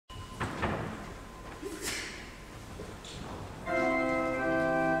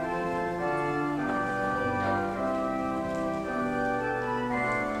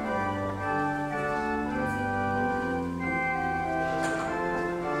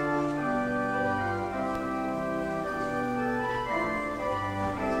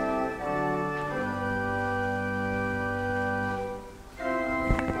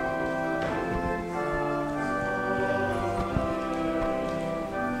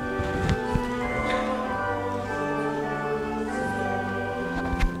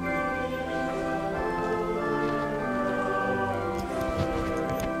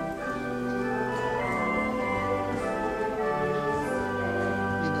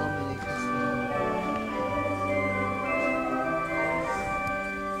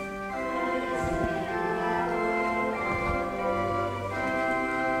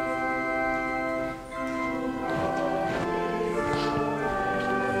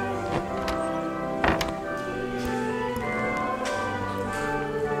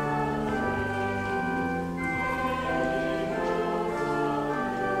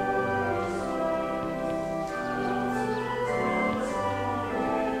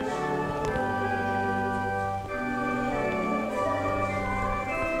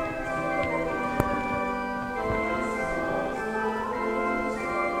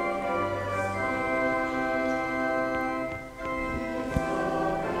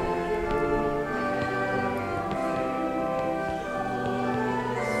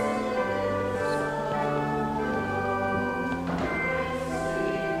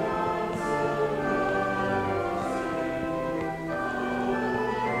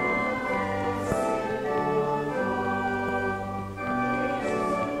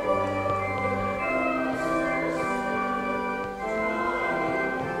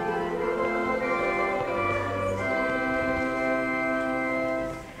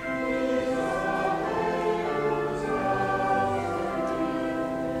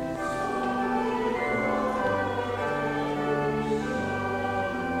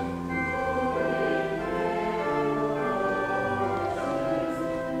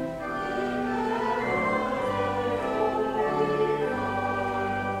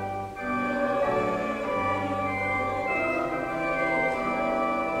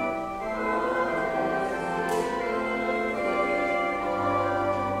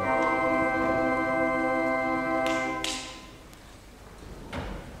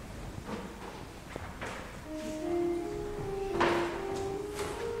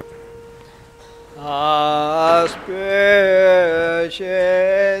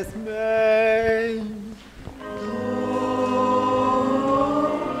mei.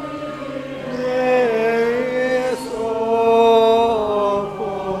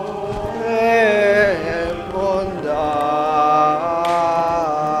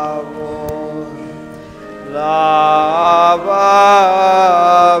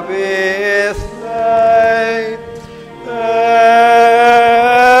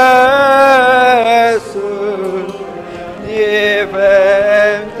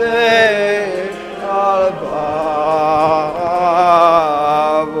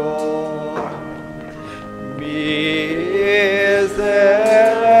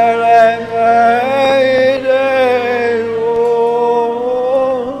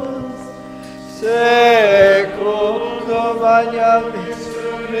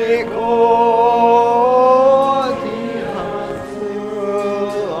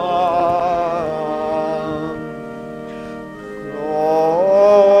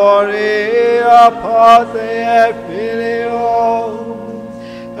 Padre, Filio,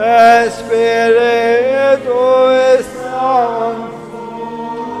 Spiritus Sancto,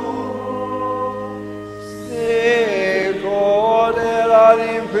 sicut erat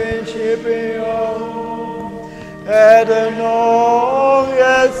in principio, et nunc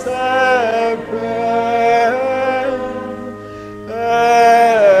et semper,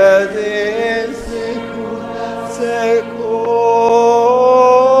 et in saecula saeculorum.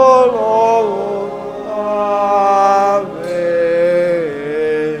 Amen.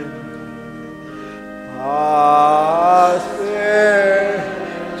 Spiritus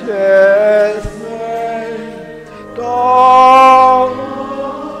mei, Domine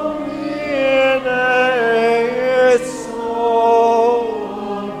et Sono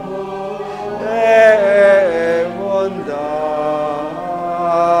emundam.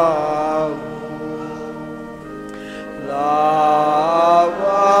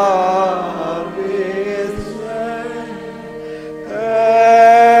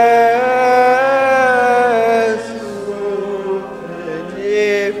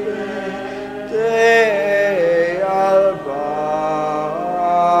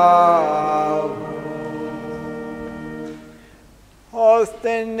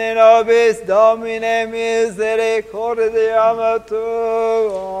 Ostende nobis Domine misericordiam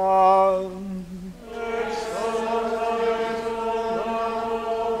tuam.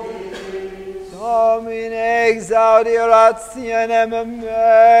 Domine exaudi orationem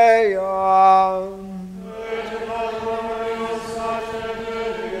meam.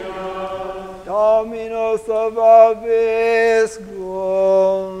 Dominus vobiscum.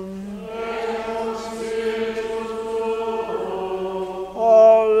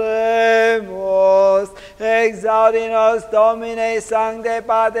 Oremus, exaudi nos Domine Sancte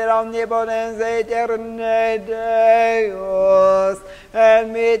Pater Omnipotens Aeterne Deus, et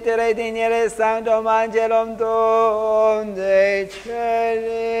mittere dignere Sanctum Angelum Tuum de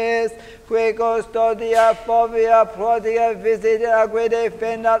Celis, qui custodia fovia protea visita, qui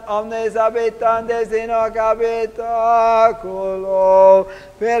defendat omnes habitantes in hoc habitaculo,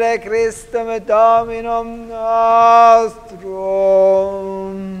 per Christum Dominum nostrum.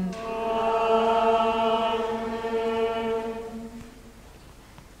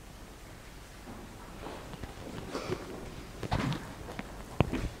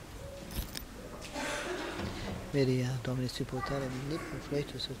 Media Dominus supportare nipum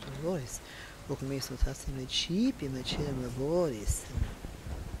fletus ut laboris, hoc me sotasim recipim et celem laboris.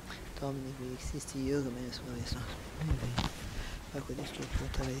 Domine, qui existi iugum enis volis nostrum, quod istro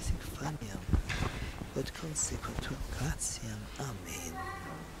portare sic faniam, quod consequentur gratiam. Amen.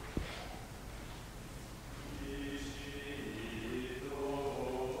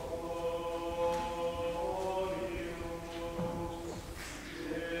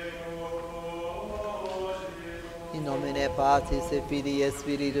 In nomine Patris et Filii et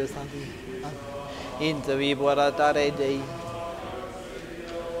Spiritus Sancti. Amen. Intervibor altare Dei.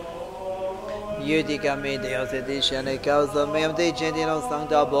 Iudica me Deus et discerne causa meam de gentium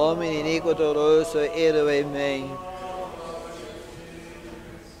sancta abomini iniquitoso erue mei.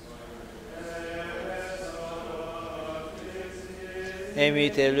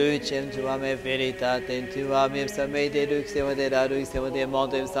 Emite lucem tuam et veritatem tuam, ipsa me deduxevo de raduxevo de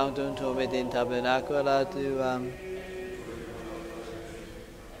montem sanctum tuum et in tabernacula tuam.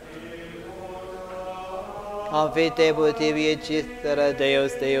 Amphitebo tibi cistera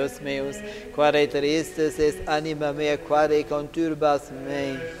Deus, Deus meus, quare tristis est anima mea, quare conturbas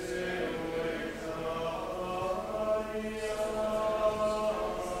mei.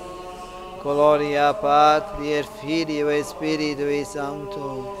 Gloria Patri et Filio et Spiritui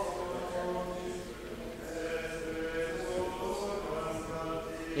Sancto.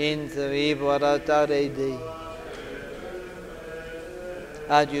 intervivoratare Dei.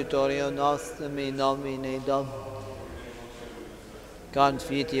 Adiutorio nostrum in nomine Domini.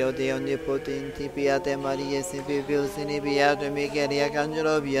 Confitio de Onnipotenti, Beate Maria, Semper Virgine, Beato Michele,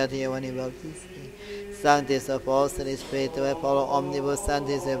 Arcangelo, Beate Ioanni Baptisti, Sanctis Apostolis, Petro et Paulo, Omnibus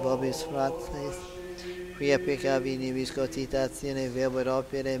Sanctis et Vobis Fratres, quia peccavi nibis cogitatione verbo et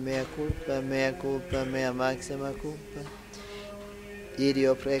opere, mea culpa, mea maxima culpa.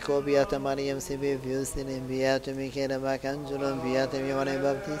 Idio preco, Beata Maria, Semper Virgine, Beato Michele, Arcangelo, Beate Ioanni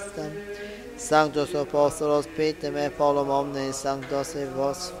Baptista, Sanctos Apostolos Petrem et Paulum omnes sanctos et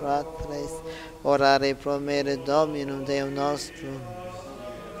vos fratres, orare pro me Dominum Deum nostrum.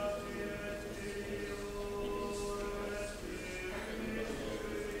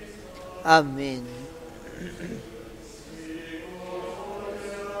 Amen.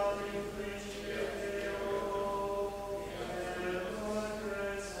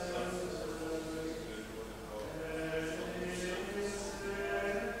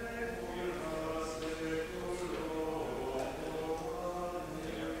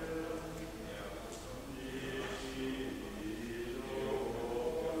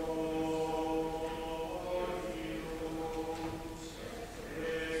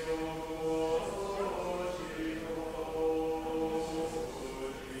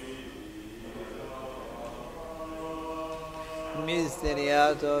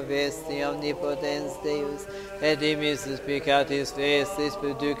 Mysteriato vesti omnipotens Deus, et dimissus peccatis vestis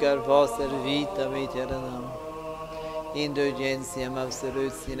perducat voster vitam aeternam. Indulgentiam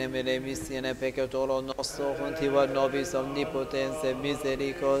absolutiem et remissionem peccatorum nostro, contivat nobis omnipotens et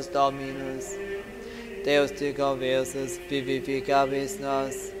misericors Dominus. Deus tu conversus vivificabis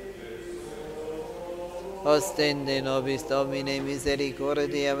nos. Ostende nobis Domine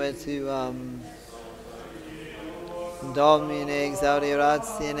misericordiam et tuam. Domine exaudi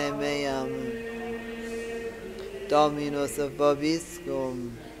ratione meam, Dominus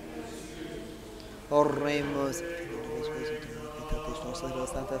vobiscum, oremus,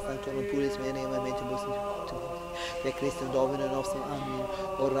 Santa Sanctorum puris mene mentibus per Christum Domine nostrum, amen.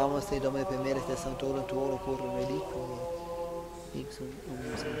 Oramus te Domine per meris de Sanctorum tuorum corum reliquum, ixum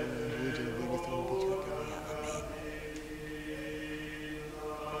omnes Virgine Virginis peccata mea, amen.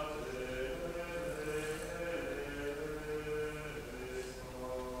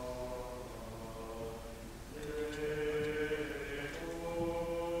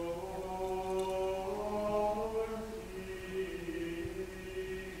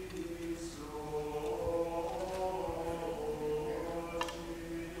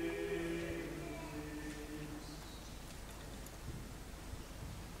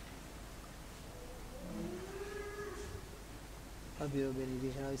 Abbiamo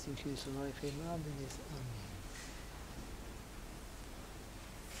benedicavis in Christo noi fermabilis. Amen.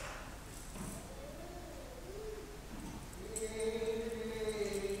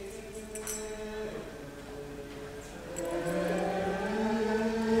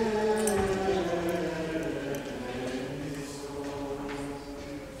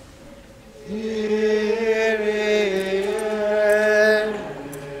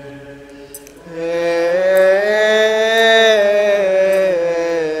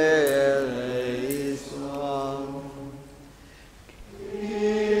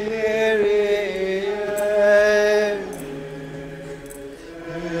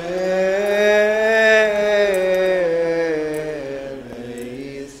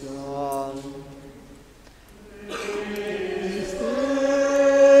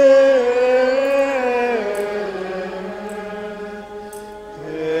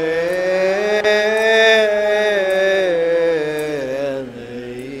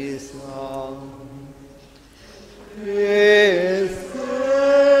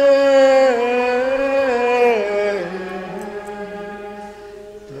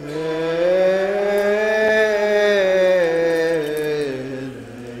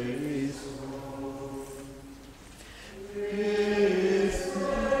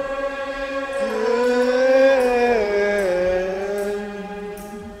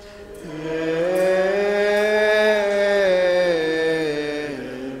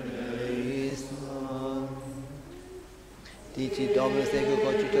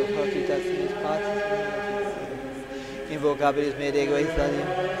 Invocabilis me Deo Estadium,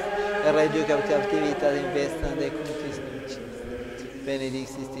 Regio captivitatem investam de contis lucis.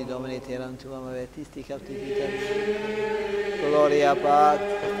 Benedictis ti Domine terram tuam, avertisti captivitatem. Gloria Patri,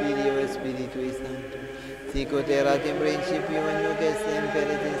 Filio et Spiritui Sancto, sic ut erat in principio, nunc et semper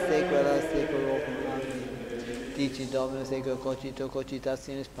et in saecula saeculorum. Amen. Dici Dominus ego cogito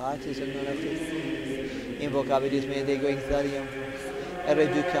cogitationis pacis et non afflictionis. Invocabilis me Deo Estadium, et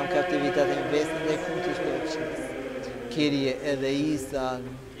reducam captivitatem vestem cultus doces. Kyrie eleison,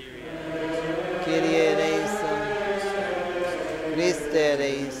 Kyrie eleison, Christe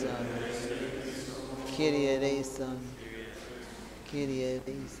eleison, Kyrie eleison, Kyrie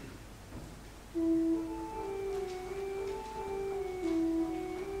eleison.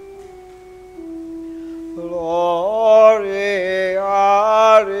 Gloria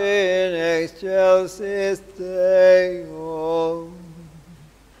in excelsis Deo.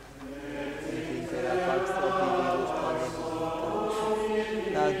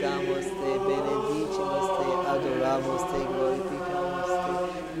 Laudamos te, benedicemos te, adoramos te, glorificamos te.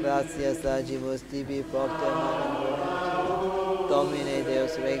 Gratias agimos tibi propter manum voluntas. Domine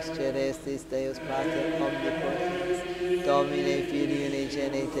Deus Rex Celestis, Deus Pater Omnipotens. Domine Filii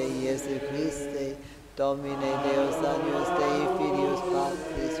Unigenite Iesu Christe. Domine Deus Agnus Dei Filius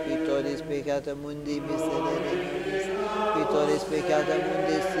Patris, victoris peccata mundi miserere nobis, victoris peccata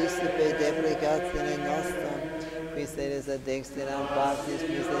mundi suscipe deprecatione nostram, qui sedes ad dexteram partis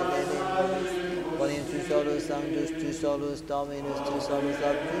miserere nobis, quoniam tu solus Sanctus, tu solus Dominus, tu solus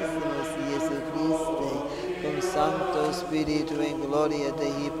Altissimus Iesu Christe, cum Sancto Spiritu in gloria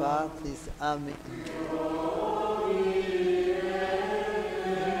Dei Patris. Amen.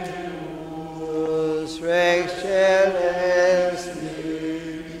 Rex Celestis,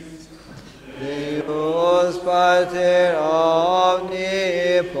 Deus Pater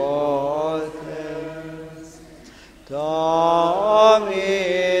Omnipotens, Domine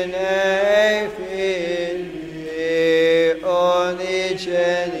Filii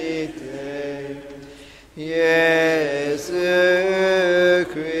Unigenite, Iesu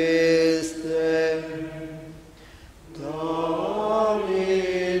Christe,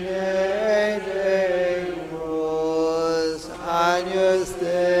 Agnus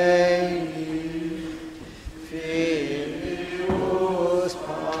Dei, Filius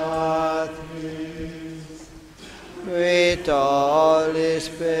Patris, qui tollis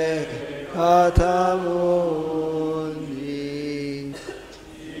peccata mundi,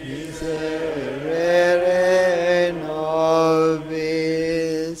 miserere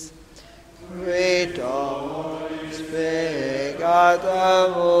nobis, qui tollis peccata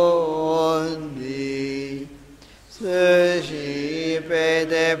mundi, suscipe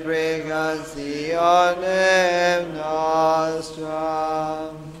deprecationem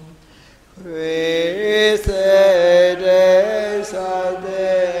nostram, qui sedes ad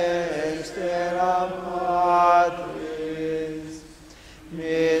dexteram Patris,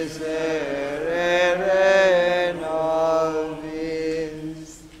 miserere nobis,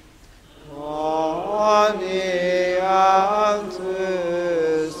 quoniam tu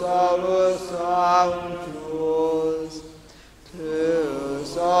solus sanctus, tu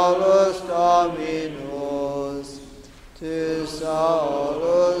solus Dominus, tu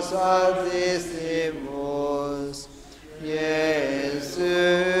solus Altissimus, Iesu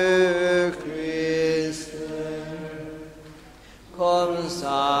Christe, cum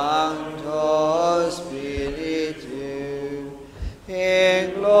Sancto Spiritu,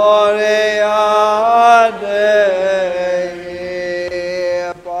 in gloria Dei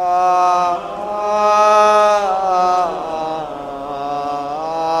Patris.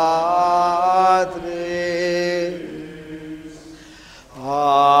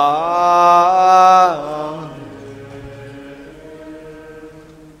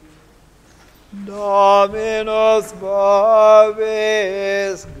 Dominus vobiscum.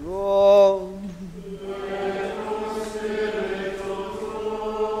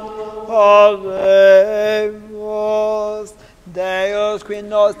 Oremus Deus, qui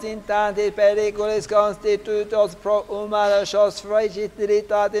nos in tantis periculis constitutos pro humana shos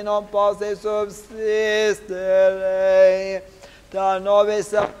fragilitate non posse subsistere, da nobis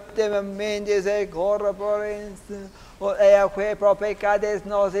sanctem mentis et corporis, ut eaque pro peccades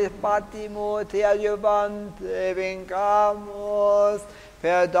nosis patimus te adjuvante vincamus,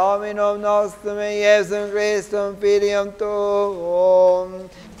 per Dominum nostrum Iesum Christum Filium Tuum,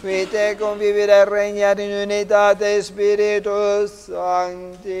 qui te convivere regnat in unitate Spiritus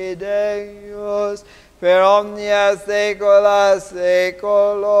Sancti Deus, per omnia saecula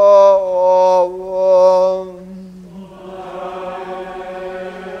saeculorum.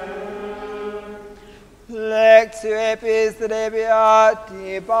 Lectio Epistolae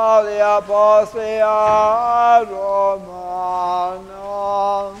Beati Pauli Apostoli a Romanos.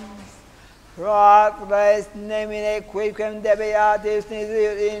 Fratres nemine quidquem de beatis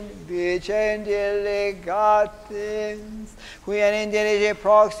in vicendi legatis, qui in intellige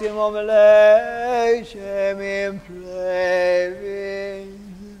proximum legem in plebis,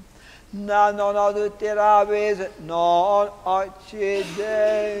 non adulterabis, non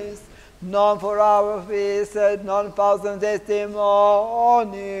accides, non forabis, non falsum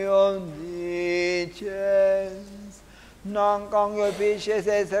testimonium dices, non concupisces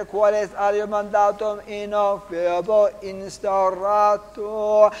et quales alium mandatum inoffiabo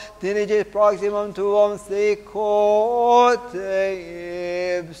instaurator, diligis proximum tuum sicote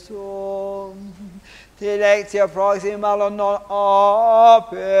ipsum. Dilectio proxima non operatur.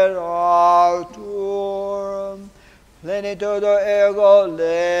 Plenitudo ego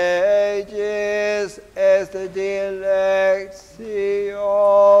legis est dilectio.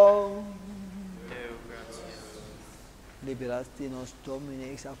 Liberasti nos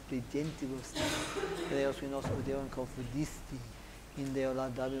Domine ex affligentibus, Deus qui nos odium confudisti, in Deo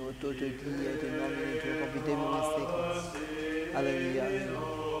laudabimus toto die, et in nomine tuo confidebimus in seculus. Alleluia,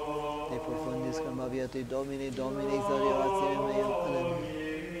 alleluia. De profundis conmaviate Domine, Domine exaudioratio meam. Alleluia.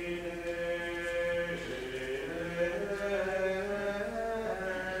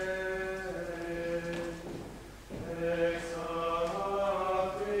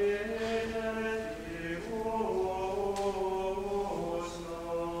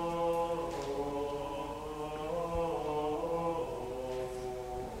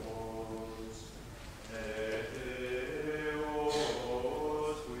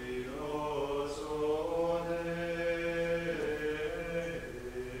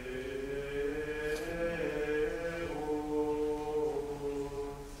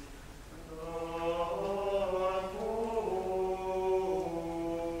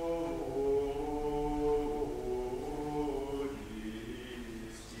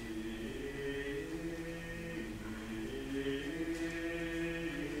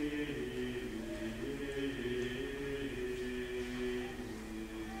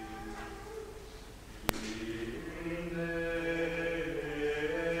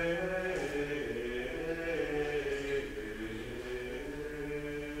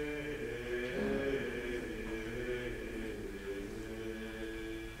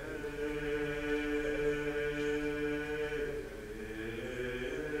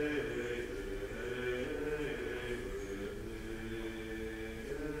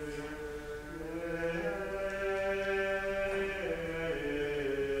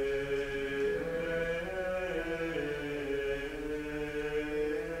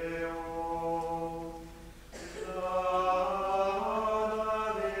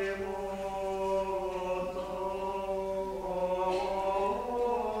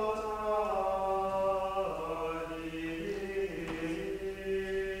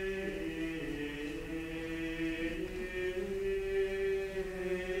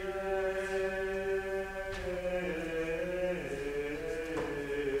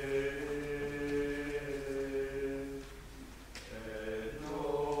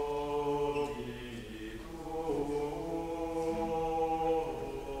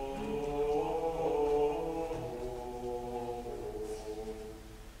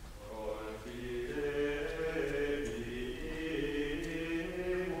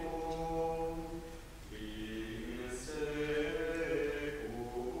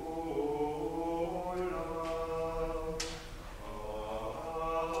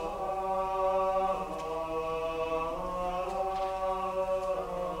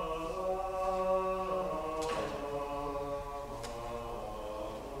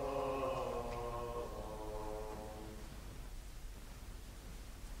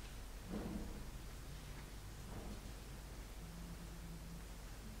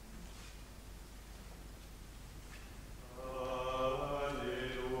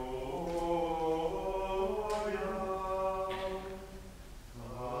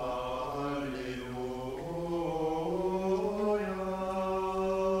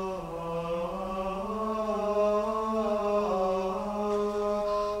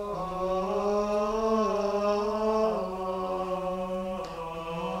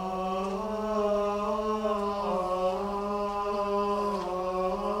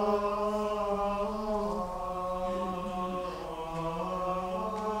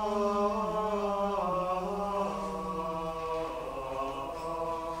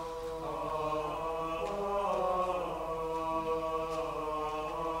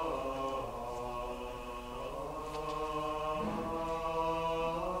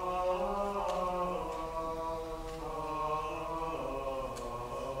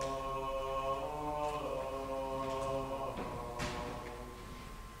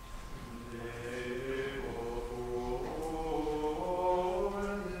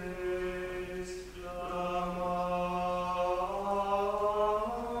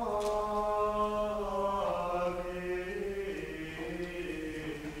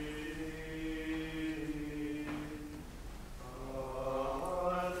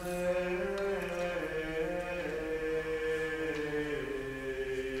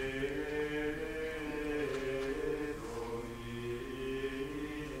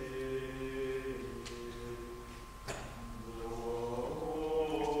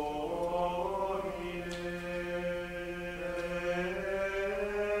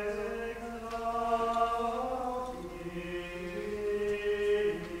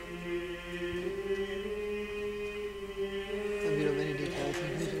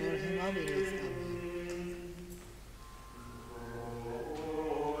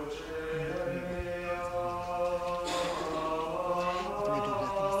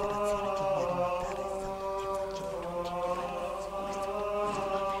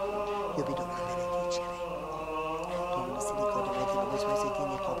 io vedo una benedicere. Domino si ricorda di voi suoi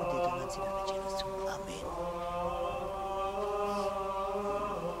sedini e copri di davanti alla Gesù. Amen.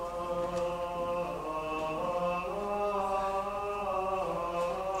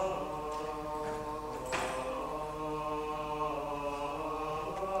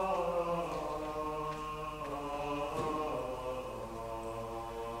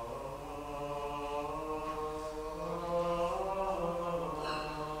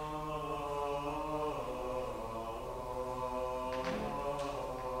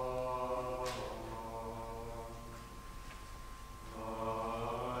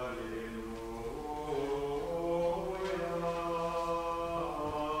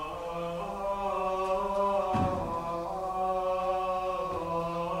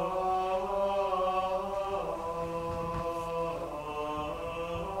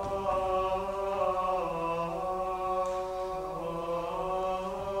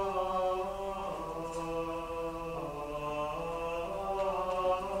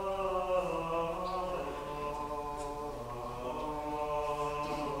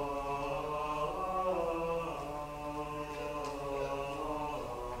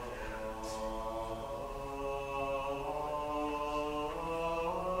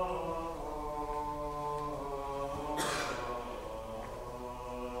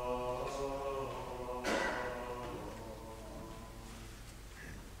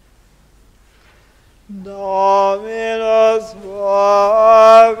 Dominus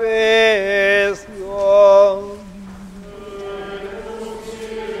vobiscum.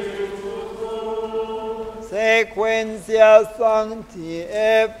 Sequentia Sancti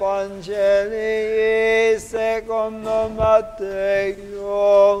Evangelii secondo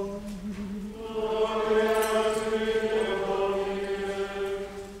Matteo.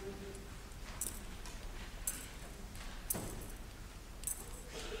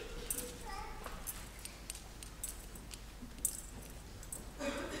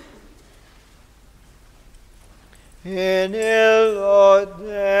 In illo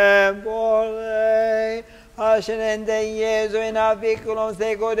tempore ascendente Iesu in aviculum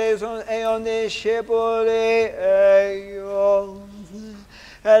secundum eum discipuli eius.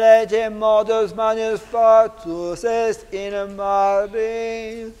 Elege modus manus factus est in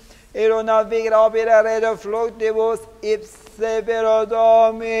mare, et navigra opera redo fluctibus ipse vero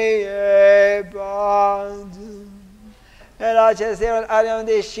Domini ebant. Et accesserunt alium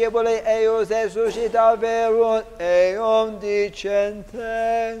discipuli eius et suscita verunt eum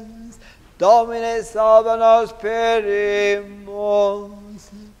dicentes, Domine salva nos perimus.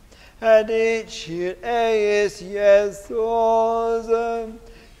 Et dicit eis Iesus,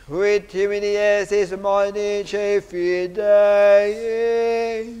 qui timidi esis monice fidei.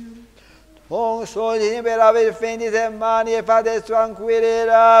 Tunc sunt imperabit fendis et mani et fates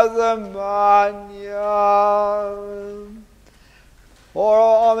tranquillitas mania.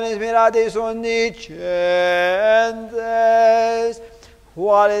 Oro omnes mirati sunt dicentes,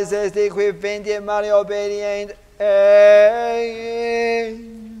 qualis est qui fendi et mani obedient ei.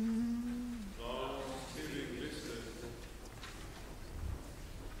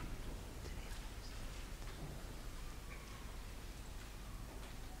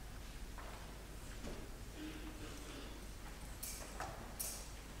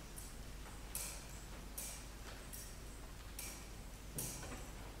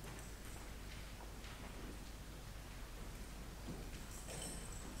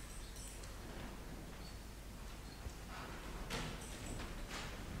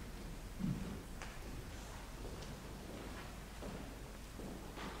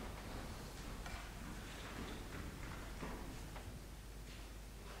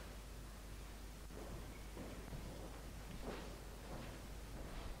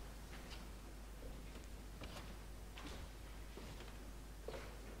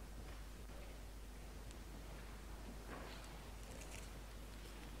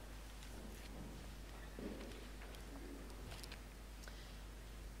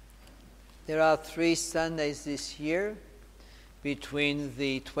 There are 3 Sundays this year between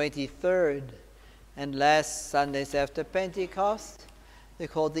the 23rd and last Sundays after Pentecost. They're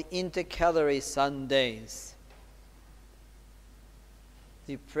called the intercalary Sundays.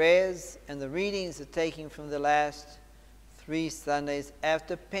 The prayers and the readings are taken from the last 3 Sundays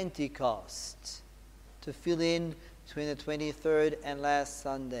after Pentecost to fill in between the 23rd and last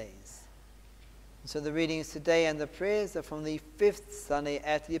Sundays. So the readings today and the prayers are from the 5th Sunday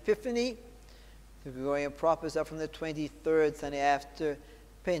after the Epiphany. The Gregorian propers are from the 23rd Sunday after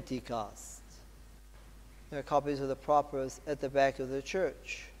Pentecost. There are copies of the propers at the back of the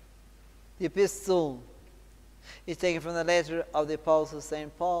church. The epistle is taken from the letter of the Apostle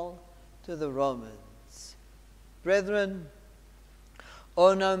St. Paul to the Romans. Brethren,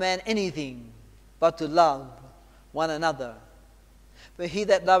 owe no man anything but to love one another. For he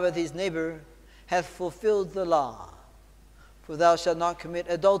that loveth his neighbor hath fulfilled the law. For thou shalt not commit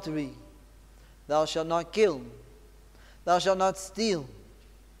adultery, thou shalt not kill, thou shalt not steal,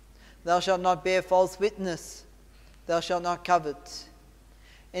 thou shalt not bear false witness, thou shalt not covet.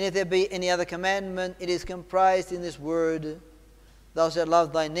 And if there be any other commandment, it is comprised in this word, thou shalt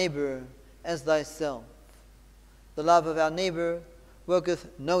love thy neighbor as thyself. The love of our neighbor worketh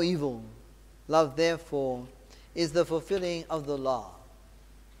no evil. Love, therefore, is the fulfilling of the law.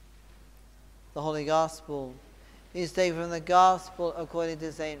 The Holy Gospel is taken from the Gospel according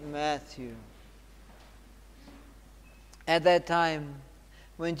to St. Matthew. At that time,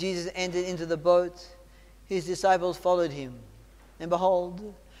 when Jesus entered into the boat, his disciples followed him. And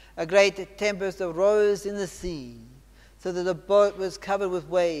behold, a great tempest arose in the sea, so that the boat was covered with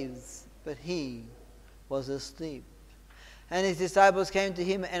waves, but he was asleep. And his disciples came to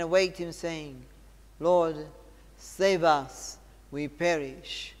him and awaked him, saying, Lord, save us, we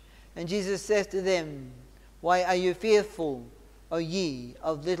perish. And Jesus said to them, Why are you fearful, O ye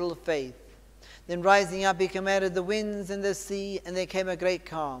of little faith? Then rising up, he commanded the winds and the sea, and there came a great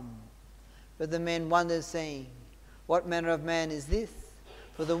calm. But the men wondered, saying, What manner of man is this?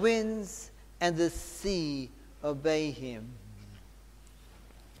 For the winds and the sea obey him.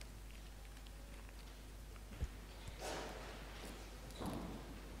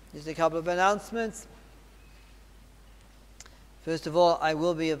 Just a couple of announcements. First of all, I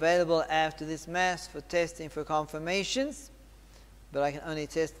will be available after this Mass for testing for confirmations, but I can only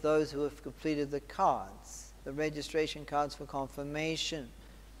test those who have completed the cards, the registration cards for confirmation.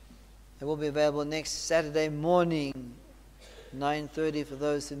 I will be available next Saturday morning, 9:30, for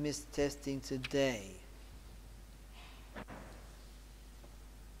those who missed testing today.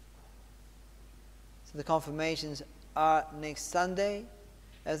 So the confirmations are next Sunday.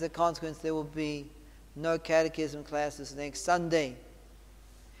 As a consequence, there will be no catechism classes next Sunday.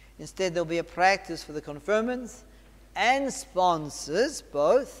 Instead, there will be a practice for the confirmants and sponsors,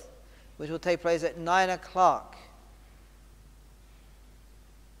 both, which will take place at 9 o'clock.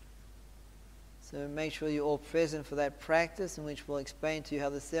 So make sure you're all present for that practice, in which we'll explain to you how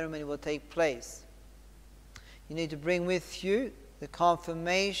the ceremony will take place. You need to bring with you the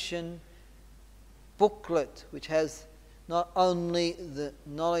confirmation booklet, which has not only the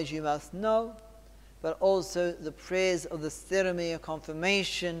knowledge you must know, but also the prayers of the ceremony of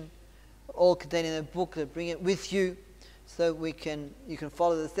confirmation, all contained in a booklet. Bring it with you so you can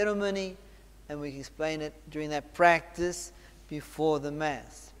follow the ceremony, and we can explain it during that practice before the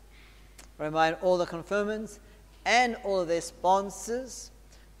Mass. I remind all the confirmants and all of their sponsors,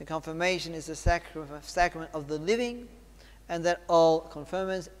 the confirmation is a sacrament of the living, and that all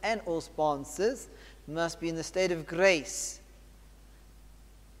confirmants and all sponsors must be in the state of grace.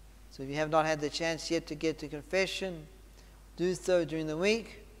 So if you have not had the chance yet to get to confession, do so during the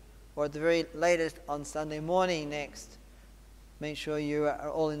week, or at the very latest on Sunday morning next. Make sure you are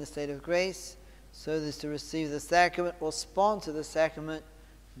all in the state of grace, so as to receive the sacrament or sponsor the sacrament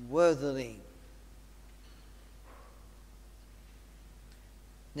worthily.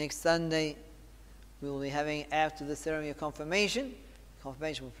 Next Sunday, we will be having, after the ceremony of confirmation,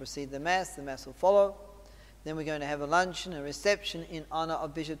 confirmation will precede the Mass will follow. Then we're going to have a luncheon, a reception in honor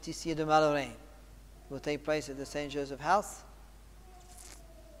of Bishop Tissier de Mallorin. It will take place at the St. Joseph House.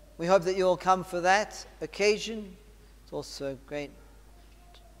 We hope that you all come for that occasion. It's also a great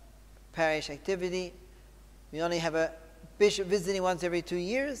parish activity. We only have a bishop visiting once every 2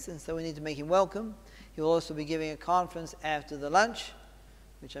 years, and so we need to make him welcome. He will also be giving a conference after the lunch,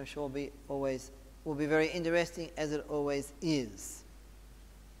 which I'm sure will be very interesting, as it always is.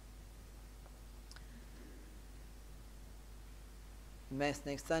 Mass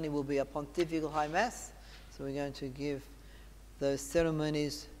next Sunday will be a pontifical high Mass, so we're going to give those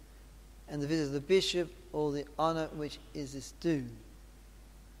ceremonies and the visit of the bishop all the honor which is his due.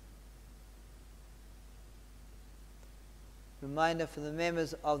 Reminder for the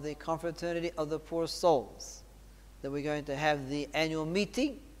members of the Confraternity of the Poor Souls that we're going to have the annual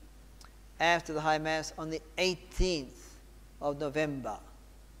meeting after the high Mass on the 18th of November.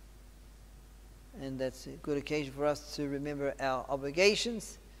 And that's a good occasion for us to remember our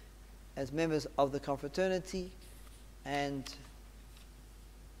obligations as members of the confraternity and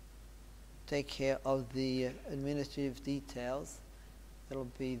take care of the administrative details. That'll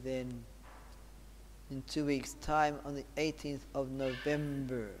be then in 2 weeks' time on the 18th of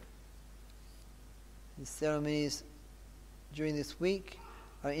November. The ceremonies during this week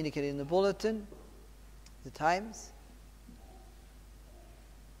are indicated in the bulletin, the times.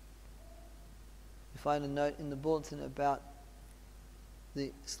 find a note in the bulletin about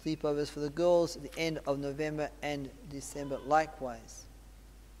the sleepovers for the girls at the end of November and December likewise.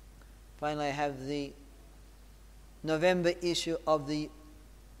 Finally, I have the November issue of the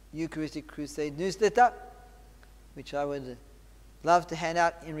Eucharistic Crusade newsletter, which I would love to hand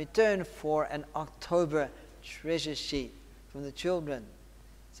out in return for an October treasure sheet from the children.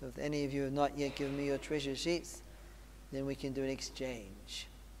 So if any of you have not yet given me your treasure sheets, then we can do an exchange.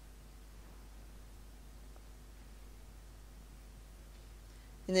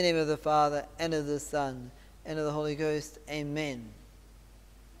 In the name of the Father, and of the Son, and of the Holy Ghost, amen.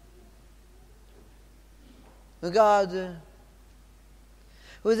 O God,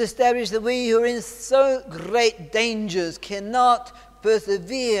 who has established that we who are in so great dangers cannot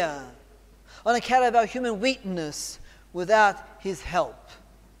persevere on account of our human weakness without his help.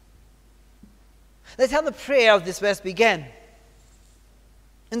 That's how the prayer of this Mass began.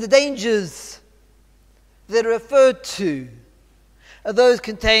 And the dangers that are referred to are those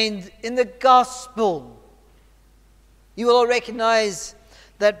contained in the Gospel. You will all recognize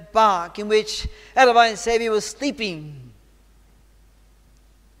that bark in which our divine Saviour was sleeping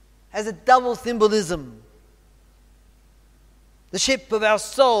has a double symbolism. The ship of our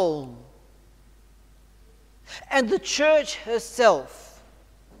soul and the church herself,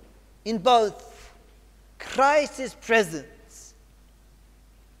 in both Christ's presence,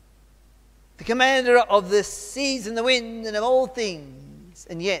 the commander of the seas and the wind and of all things,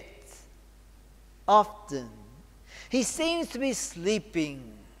 and yet often he seems to be sleeping.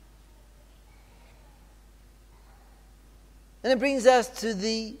 And it brings us to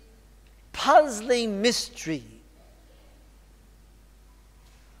the puzzling mystery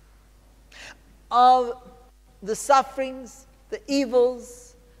of the sufferings, the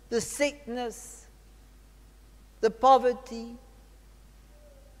evils, the sickness, the poverty,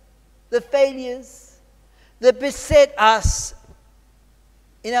 the failures that beset us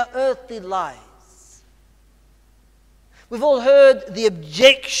in our earthly lives. We've all heard the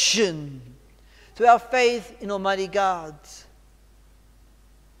objection to our faith in Almighty God.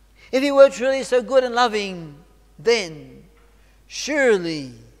 If He were truly so good and loving, then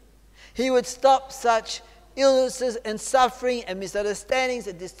surely He would stop such illnesses and suffering and misunderstandings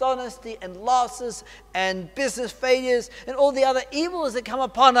and dishonesty and losses and business failures and all the other evils that come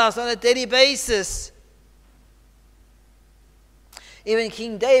upon us on a daily basis. Even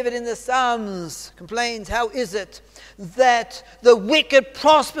King David in the Psalms complains, how is it that the wicked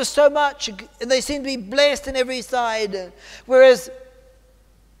prosper so much and they seem to be blessed on every side, whereas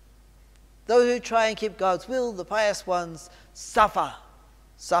those who try and keep God's will, the pious ones, suffering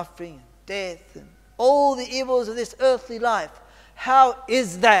and death and all the evils of this earthly life. How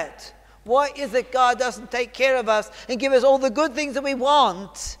is that? Why is it God doesn't take care of us and give us all the good things that we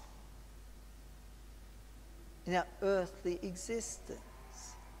want in our earthly existence?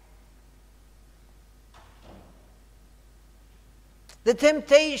 The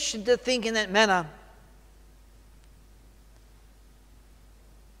temptation to think in that manner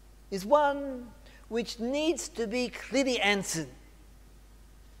is one which needs to be clearly answered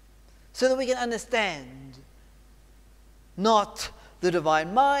so that we can understand not the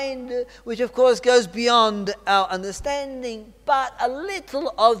divine mind, which of course goes beyond our understanding, but a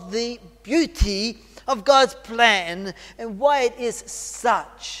little of the beauty of God's plan and why it is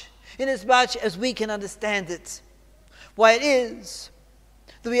such, inasmuch as we can understand it. Why it is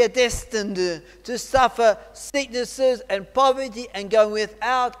that we are destined to suffer sicknesses and poverty and going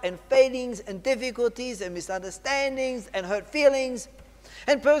without and failings and difficulties and misunderstandings and hurt feelings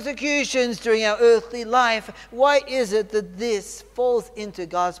and persecutions during our earthly life. Why is it that this falls into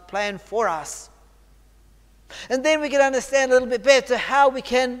God's plan for us? And then we can understand a little bit better how we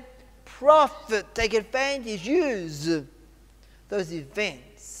can profit, take advantage, use those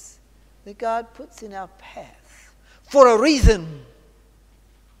events that God puts in our path for a reason.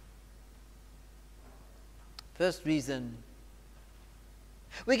 First reason,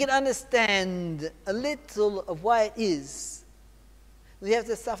 we can understand a little of why it is we have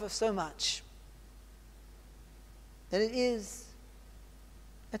to suffer so much. And it is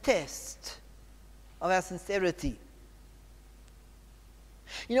a test of our sincerity.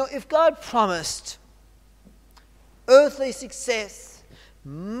 You know, if God promised earthly success,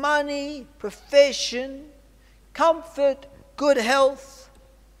 money, profession, comfort, good health,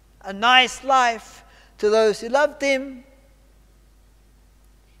 a nice life to those who loved Him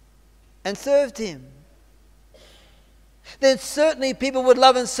and served Him, then certainly people would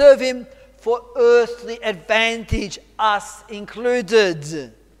love and serve Him for earthly advantage, us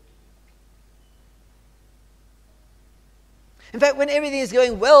included. In fact, when everything is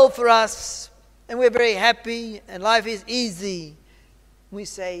going well for us, and we're very happy and life is easy, we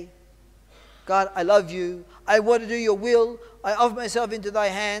say, God, I love you. I want to do your will. I offer myself into thy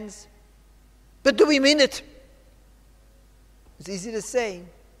hands. But do we mean it? It's easy to say.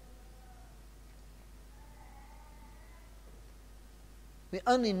 We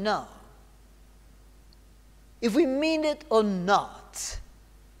only know if we mean it or not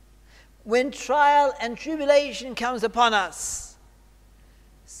when trial and tribulation comes upon us,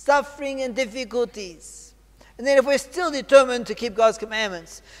 suffering and difficulties, and then if we're still determined to keep God's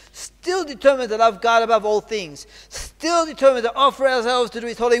commandments, still determined to love God above all things, still determined to offer ourselves to do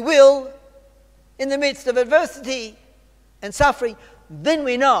His holy will in the midst of adversity and suffering, then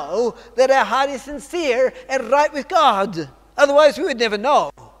we know that our heart is sincere and right with God. Otherwise we would never know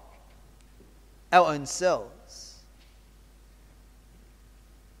our own selves.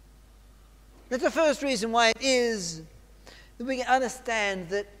 That's the first reason why it is that we can understand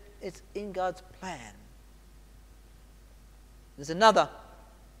that it's in God's plan. There's another,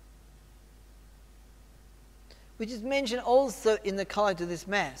 which is mentioned also in the collect of this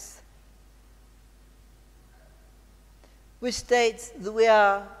Mass, which states that we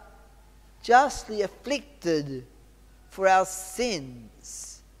are justly afflicted for our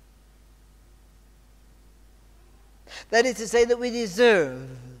sins. That is to say that we deserve,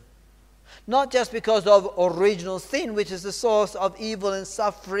 not just because of original sin, which is the source of evil and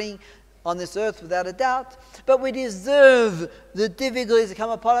suffering on this earth without a doubt, but we deserve the difficulties that come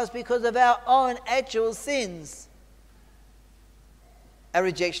upon us because of our own actual sins. Our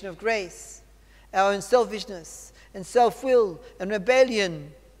rejection of grace, our own selfishness and self-will and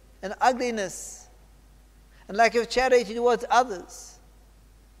rebellion and ugliness and lack of charity towards others.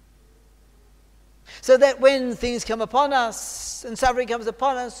 So that when things come upon us and suffering comes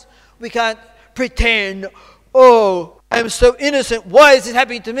upon us, we can't pretend, oh, I'm so innocent, why is it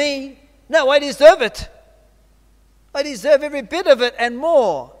happening to me? No, I deserve it. I deserve every bit of it and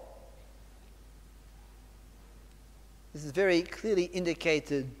more. This is very clearly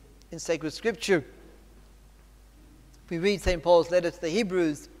indicated in sacred scripture. If we read St. Paul's letter to the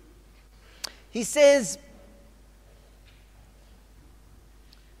Hebrews, he says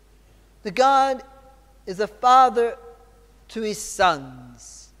that God is a father to his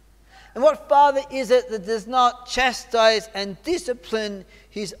sons. And what father is it that does not chastise and discipline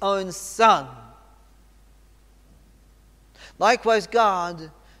his own son? Likewise,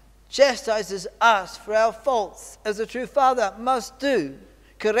 God chastises us for our faults, as a true father must do,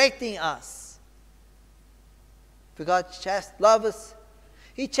 correcting us. For God loves us,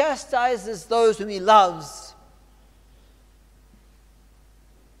 he chastises those whom he loves.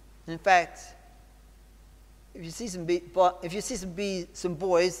 In fact, if you see some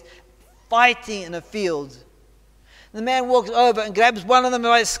boys fighting in a field, the man walks over and grabs one of them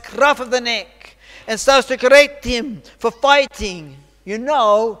by the scruff of the neck and starts to correct him for fighting, you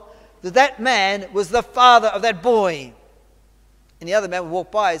know that that man was the father of that boy. And the other man would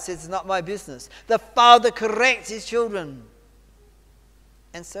walk by and says, it's not my business. The father corrects his children.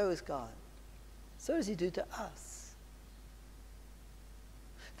 And so is God. So does he do to us.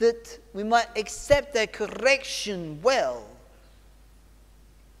 That we might accept that correction well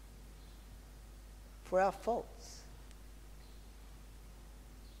for our faults.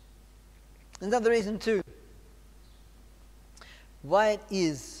 Another reason too why it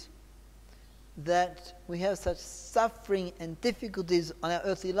is that we have such suffering and difficulties on our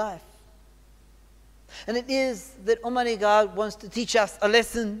earthly life. And it is that Almighty God wants to teach us a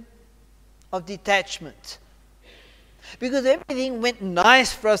lesson of detachment. Because everything went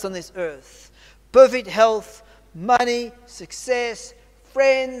nice for us on this earth. Perfect health, money, success,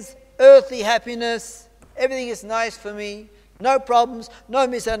 friends, earthly happiness. Everything is nice for me. No problems, no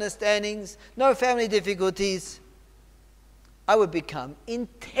misunderstandings, no family difficulties. I would become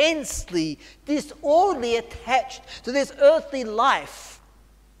intensely, disorderly attached to this earthly life.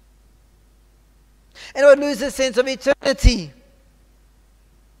 And I would lose a sense of eternity.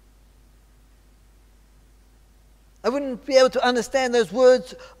 I wouldn't be able to understand those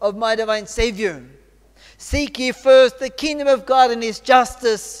words of my divine Savior. Seek ye first the kingdom of God and his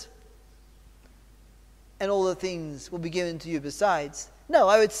justice, and all the things will be given to you besides. No,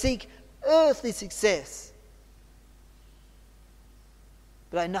 I would seek earthly success.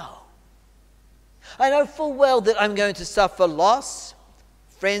 But I know full well that I'm going to suffer loss,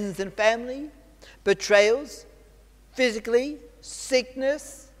 friends and family, betrayals, physically,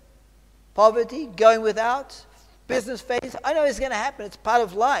 sickness, poverty, going without, business failures. I know it's going to happen. It's part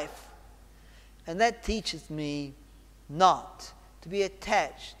of life. And that teaches me not to be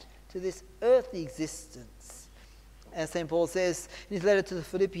attached to this earthly existence. As St. Paul says in his letter to the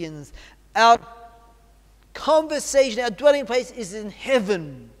Philippians, out conversation, our dwelling place is in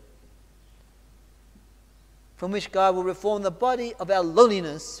heaven, from which God will reform the body of our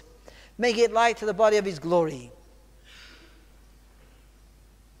lowliness, make it like to the body of his glory.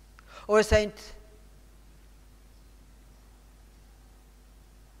 Or as Saint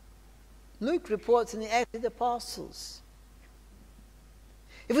Luke reports in the Acts of the Apostles,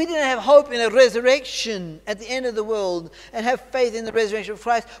 if we didn't have hope in a resurrection at the end of the world and have faith in the resurrection of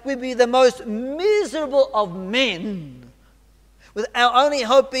Christ, we'd be the most miserable of men, with our only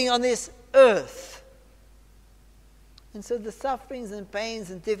hope being on this earth. And so the sufferings and pains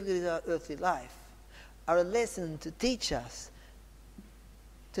and difficulties of our earthly life are a lesson to teach us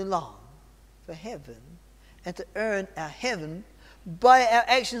to long for heaven and to earn our heaven by our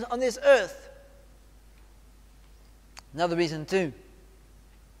actions on this earth. Another reason too,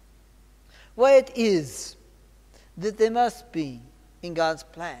 why it is that there must be, in God's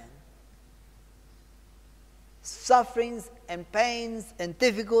plan, sufferings and pains and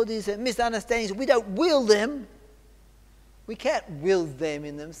difficulties and misunderstandings. We don't will them. We can't will them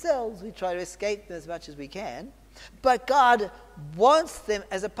in themselves. We try to escape them as much as we can. But God wants them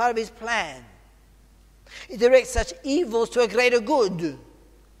as a part of his plan. He directs such evils to a greater good.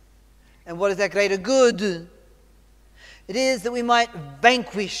 And what is that greater good? It is that we might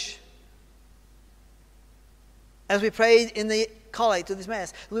vanquish, as we prayed in the collect of this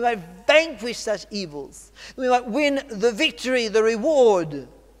Mass, we might vanquish such evils. We might win the victory, the reward,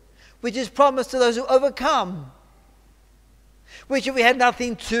 which is promised to those who overcome. Which if we had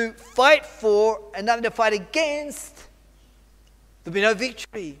nothing to fight for and nothing to fight against, there'd be no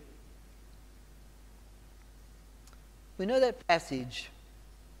victory. We know that passage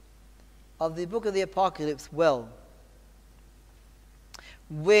of the book of the Apocalypse well,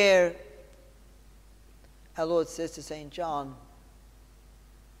 where our Lord says to St. John,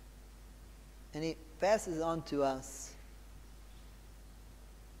 and he passes on to us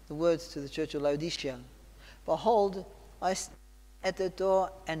the words to the church of Laodicea, "Behold, I stand at the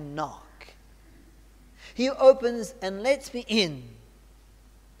door and knock. He who opens and lets me in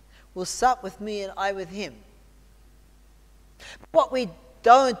will sup with me and I with him." What we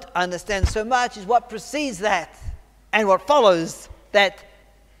don't understand so much is what precedes that and what follows that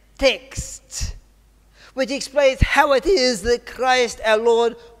text, which explains how it is that Christ our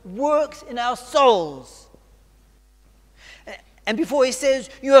Lord works in our souls. And before he says,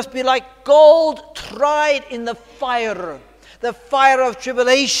 you must be like gold tried in the fire of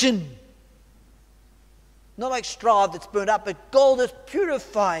tribulation. Not like straw that's burned up, but gold that's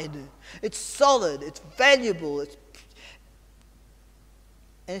purified. It's solid, it's valuable, and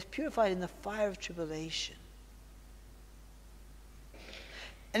it's purified in the fire of tribulation.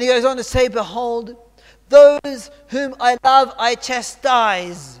 And he goes on to say, "Behold, those whom I love I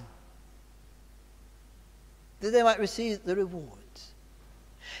chastise, that they might receive the rewards.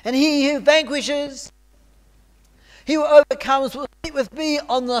 And he who vanquishes, he who overcomes, will sit with me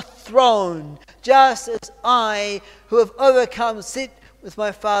on the throne, just as I, who have overcome, sit with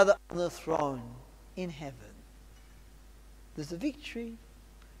my Father on the throne in heaven." There's a victory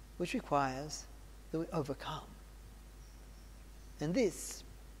which requires that we overcome. And this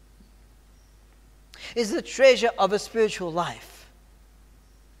is the treasure of a spiritual life.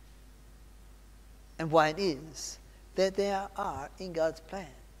 And why it is that there are in God's plan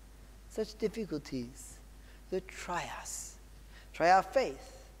such difficulties that try us, try our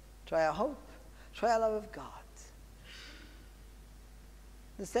faith, try our hope, try our love of God.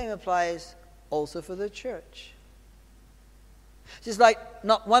 The same applies also for the church. Just like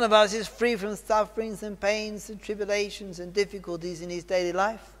not one of us is free from sufferings and pains and tribulations and difficulties in his daily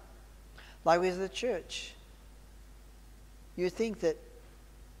life, likewise the church. You think that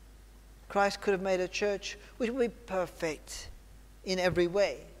Christ could have made a church which would be perfect in every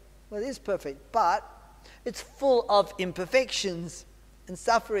way. Well, it is perfect, but it's full of imperfections and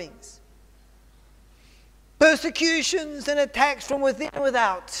sufferings. Persecutions and attacks from within and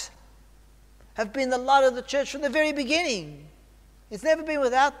without have been the lot of the church from the very beginning. It's never been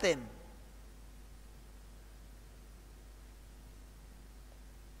without them.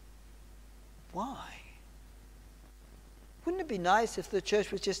 Why? Wouldn't it be nice if the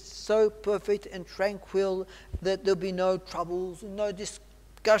church was just so perfect and tranquil that there'll be no troubles and no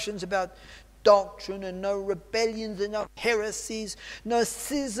discussions about doctrine and no rebellions and no heresies, no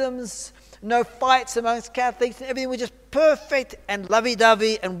schisms, no fights amongst Catholics, and everything was just perfect and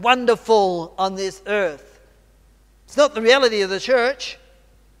lovey-dovey and wonderful on this earth? It's not the reality of the church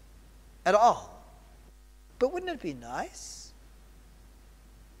at all. But wouldn't it be nice?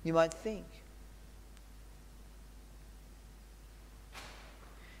 You might think.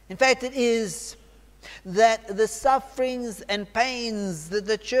 In fact, it is that the sufferings and pains that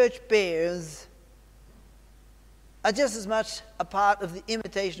the church bears are just as much a part of the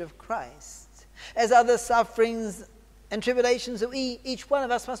imitation of Christ as other sufferings and tribulations that each one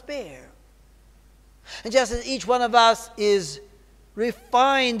of us must bear. And just as each one of us is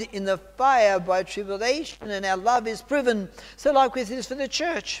refined in the fire by tribulation and our love is proven, so likewise it is for the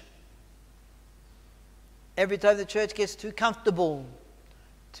church. Every time the church gets too comfortable,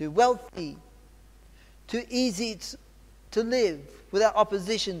 too wealthy, too easy to live without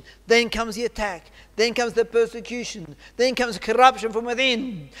opposition, then comes the attack, then comes the persecution, then comes corruption from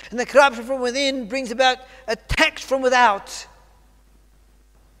within. And the corruption from within brings about attacks from without.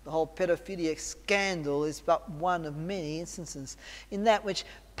 The whole pedophiliac scandal is but one of many instances in that which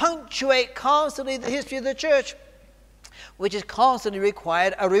punctuate constantly the history of the church, which has constantly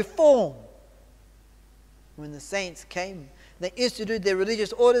required a reform. When the saints came, they instituted their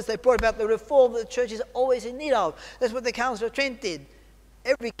religious orders, they brought about the reform that the church is always in need of. That's what the Council of Trent did.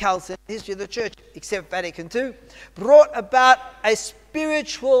 Every council in the history of the church, except Vatican II, brought about a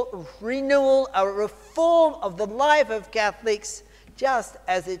spiritual renewal, a reform of the life of Catholics, just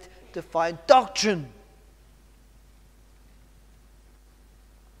as it defined doctrine.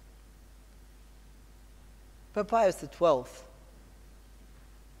 Pope Pius XII,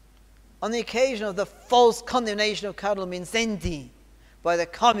 on the occasion of the false condemnation of Cardinal Mindszenty by the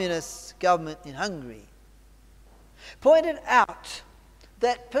communist government in Hungary, pointed out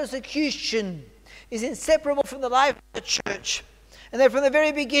that persecution is inseparable from the life of the church, and that from the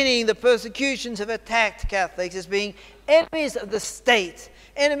very beginning the persecutions have attacked Catholics as being enemies of the state,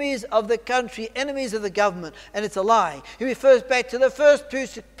 enemies of the country, enemies of the government, and it's a lie. He refers back to the first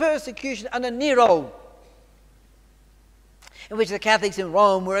persecution under Nero, in which the Catholics in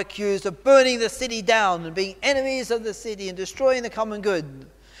Rome were accused of burning the city down and being enemies of the city and destroying the common good.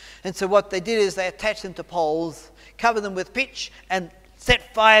 And so what they did is they attached them to poles, covered them with pitch, and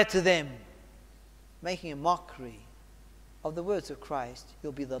set fire to them, making a mockery of the words of Christ,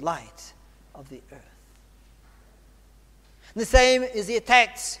 "You'll be the light of the earth." And the same is the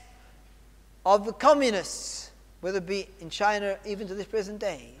attacks of the communists, whether it be in China even to this present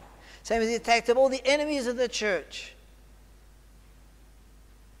day. Same as the attacks of all the enemies of the church.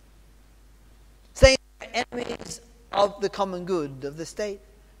 Saying they're enemies of the common good, of the state.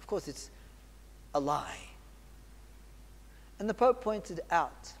 Of course, it's a lie. And the Pope pointed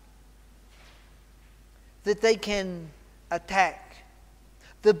out that they can attack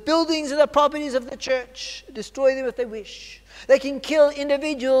the buildings and the properties of the church, destroy them if they wish. They can kill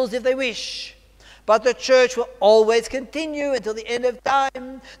individuals if they wish. But the church will always continue until the end of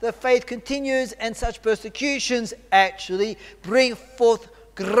time. The faith continues, and such persecutions actually bring forth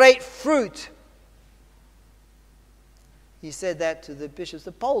great fruit. He said that to the bishops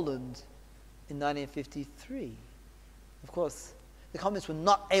of Poland in 1953. Of course, the communists were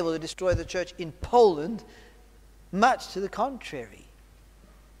not able to destroy the church in Poland, much to the contrary.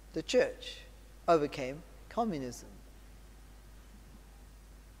 The church overcame communism.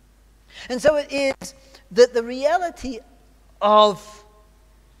 And so it is that the reality of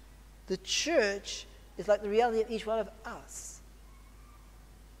the church is like the reality of each one of us.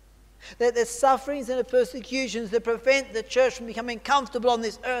 That the sufferings and the persecutions that prevent the church from becoming comfortable on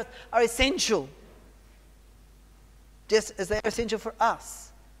this earth are essential, just as they are essential for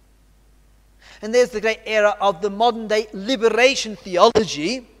us. And there's the great era of the modern day liberation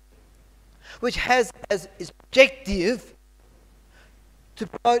theology, which has as its objective to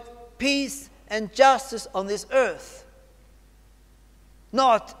promote peace and justice on this earth.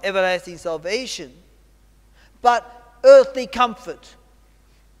 Not everlasting salvation, but earthly comfort,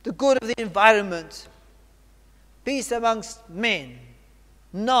 the good of the environment, peace amongst men,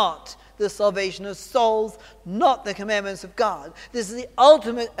 not the salvation of souls, not the commandments of God. This is the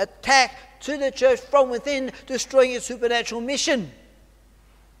ultimate attack to the church from within, destroying its supernatural mission,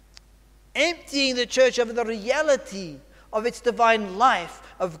 emptying the church of the reality of its divine life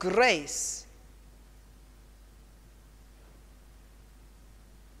of grace.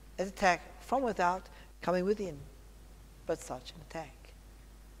 An attack from without, coming within. But such an attack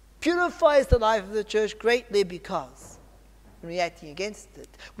purifies the life of the church greatly, because in reacting against it,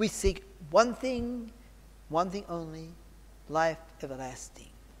 we seek one thing only, life everlasting.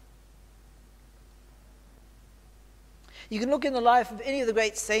 You can look in the life of any of the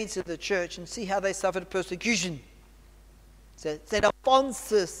great saints of the church and see how they suffered persecution. St.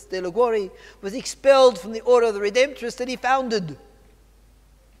 Alphonsus de Liguori was expelled from the order of the Redemptorists that he founded.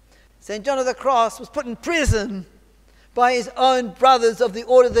 St. John of the Cross was put in prison by his own brothers of the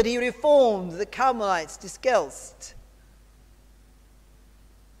order that he reformed, the Carmelites, Discalced,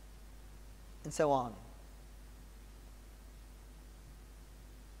 and so on.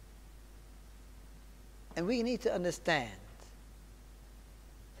 And we need to understand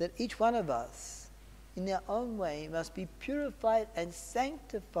that each one of us, in their own way, must be purified and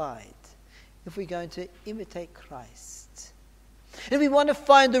sanctified if we're going to imitate Christ. And we want to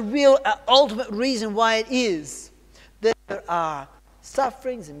find the real, ultimate reason why it is that there are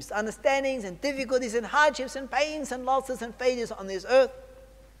sufferings and misunderstandings and difficulties and hardships and pains and losses and failures on this earth.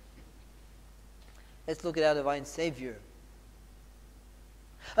 Let's look at our divine Savior,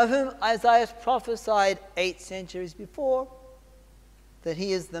 of whom Isaiah prophesied 8 centuries before that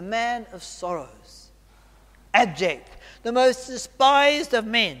he is the man of sorrows, abject, the most despised of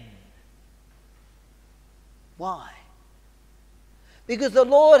men. Why? Because the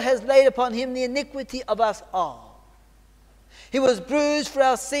Lord has laid upon him the iniquity of us all. He was bruised for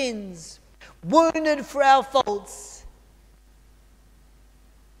our sins, wounded for our faults.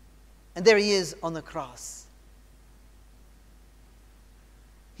 And there he is on the cross.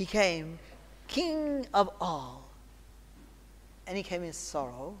 He came King of all. And he came in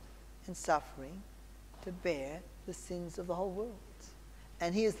sorrow and suffering to bear the sins of the whole world.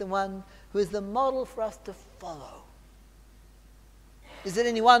 And he is the one who is the model for us to follow. Is it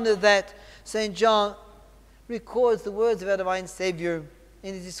any wonder that St. John records the words of our divine Savior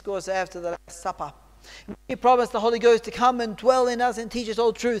in his discourse after the Last Supper? He promised the Holy Ghost to come and dwell in us and teach us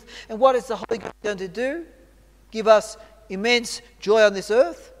all truth. And what is the Holy Ghost going to do? Give us immense joy on this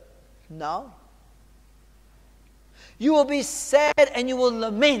earth? No. You will be sad and you will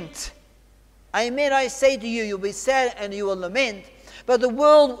lament. Amen, I say to you, you'll be sad and you will lament, but the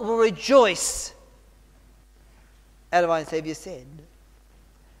world will rejoice. Our divine Savior said,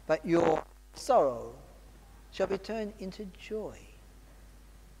 but your sorrow shall be turned into joy.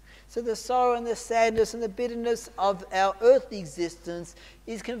 So the sorrow and the sadness and the bitterness of our earthly existence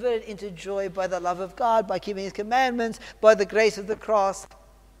is converted into joy by the love of God, by keeping his commandments, by the grace of the cross.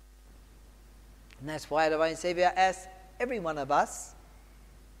 And that's why our divine Savior asks every one of us,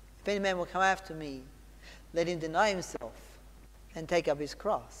 if any man will come after me, let him deny himself and take up his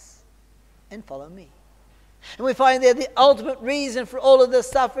cross and follow me. And we find there the ultimate reason for all of the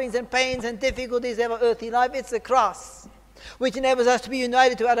sufferings and pains and difficulties of our earthly life. It's the cross, which enables us to be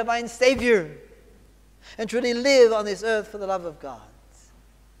united to our divine Savior and truly live on this earth for the love of God.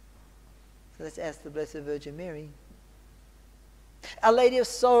 So let's ask the Blessed Virgin Mary, Our Lady of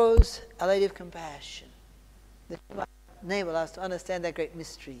Sorrows, Our Lady of Compassion, that she might enable us to understand that great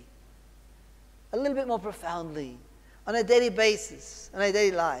mystery a little bit more profoundly on a daily basis, on our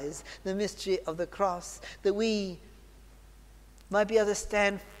daily lives, the mystery of the cross, that we might be able to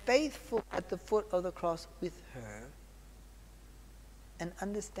stand faithful at the foot of the cross with her and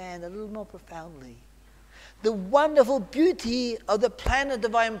understand a little more profoundly the wonderful beauty of the plan of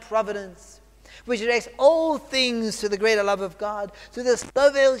divine providence, which directs all things to the greater love of God, to the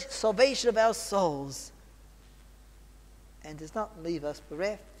salvation of our souls, and does not leave us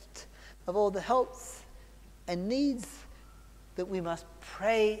bereft of all the helps and needs that we must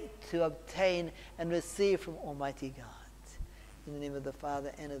pray to obtain and receive from Almighty God. In the name of the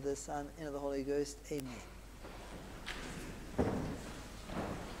Father, and of the Son, and of the Holy Ghost. Amen.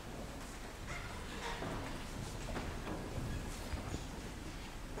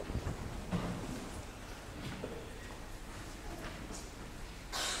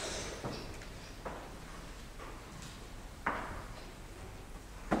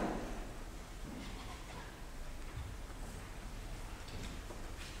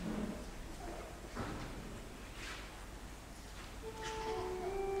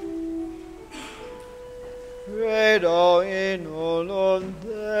 Credo in unum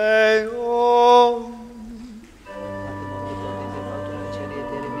Deum.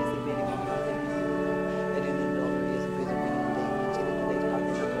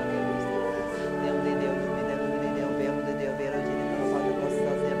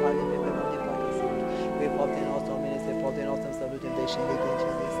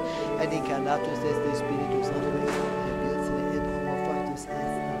 Et incarnatus est Spiritus Sanctus, et homo factus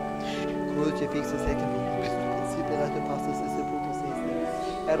est. Crucifixus et tempus, separatus pastus et sepultus est,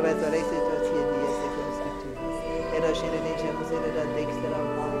 et resurrexit tertia dies seculum scripturas, et ascendit in caelum sed ad dexteram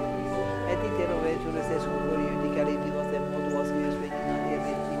Patris, et iterum resurrectus est cum gloriae dicaritibus et mutuos Deus regnat et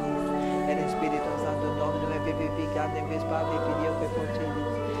Virginis, et in Spiritum Sanctum Dominum et vivificantem quis Patri Filio que concedit,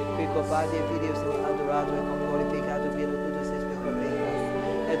 qui co Patri et Filius est adorato et cum glorificatum et locutus est per perpetuas,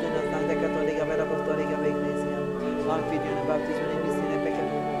 et una Sancta Catholica per Apostolica Ecclesia, confidium in baptismum et missione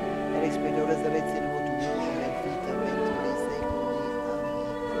peccatum, et expiatur resurrectione mutuum, et vita venturi seculi.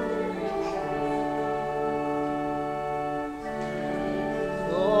 Amen.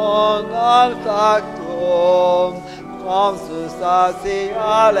 Non altactum, com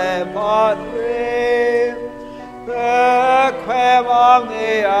sustatiale Patri, quem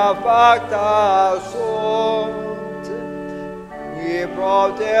omnia facta sunt, qui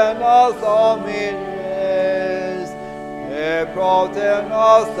propter nos homines, et propter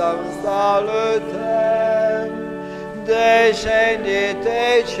nostrum salutem, descendit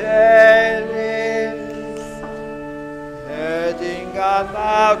de celis, et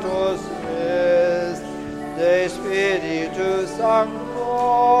incarnatus est de Spiritu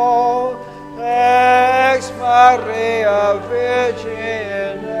Sancto, ex Maria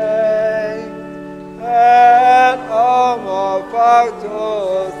Virgine, et homo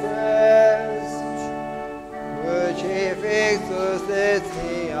factus est, crucifixus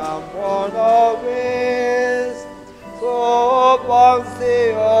etiam pro nobis, sub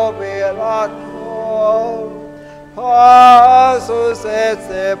Pontio Pilato, passus et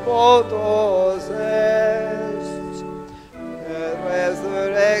sepultus est, et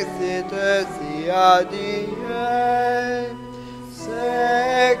resurrexit tertia die,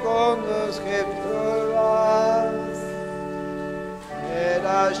 secundum Scripturas, et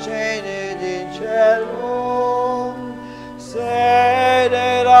ascendit in caelum,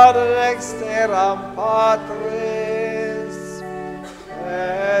 sedet ad dexteram Patris,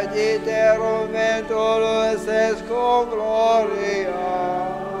 et iterum venturus est cum gloria,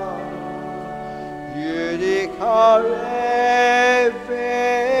 judicare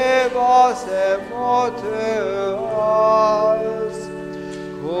vivos et mortuos,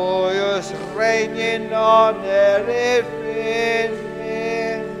 cuius regni non erit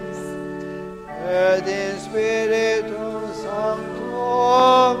finis, et in Spiritum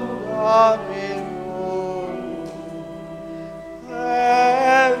Sanctum Dominum,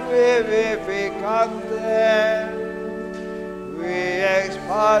 et vivificantem, qui ex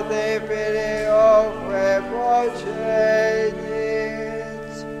Patre Filioque procedit,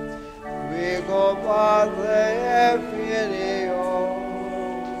 qui cum Patre et Filio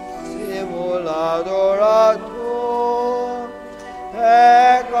simuladoratur,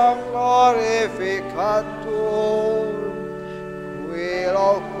 et cum glorificatur, qui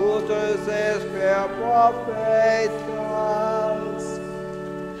locutus est per prophetas,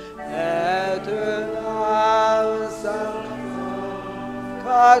 et unam sanctam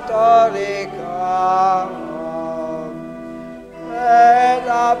catholicam, et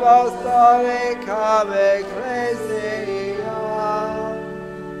apostolicam ecclesiam,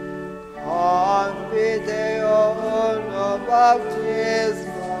 confiteo unum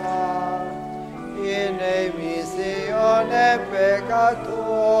baptisma, in emissione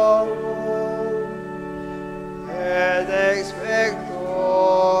peccatorum, et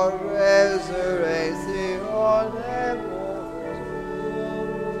expector resurrectione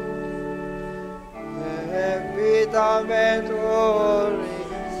mortuorum, et vitam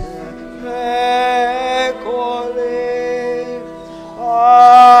venturis seculi.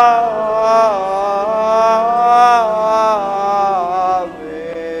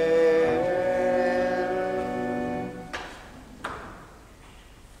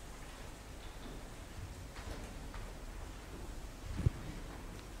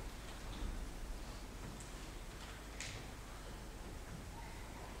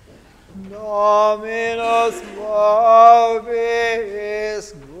 Dominus vobiscum.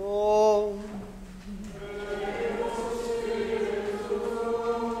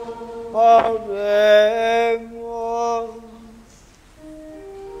 Oremus.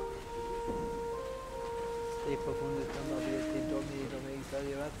 Stay profundum capavieti Domini, Domini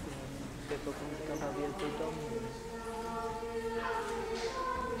salvationem. Stay profundum capavieti Domini.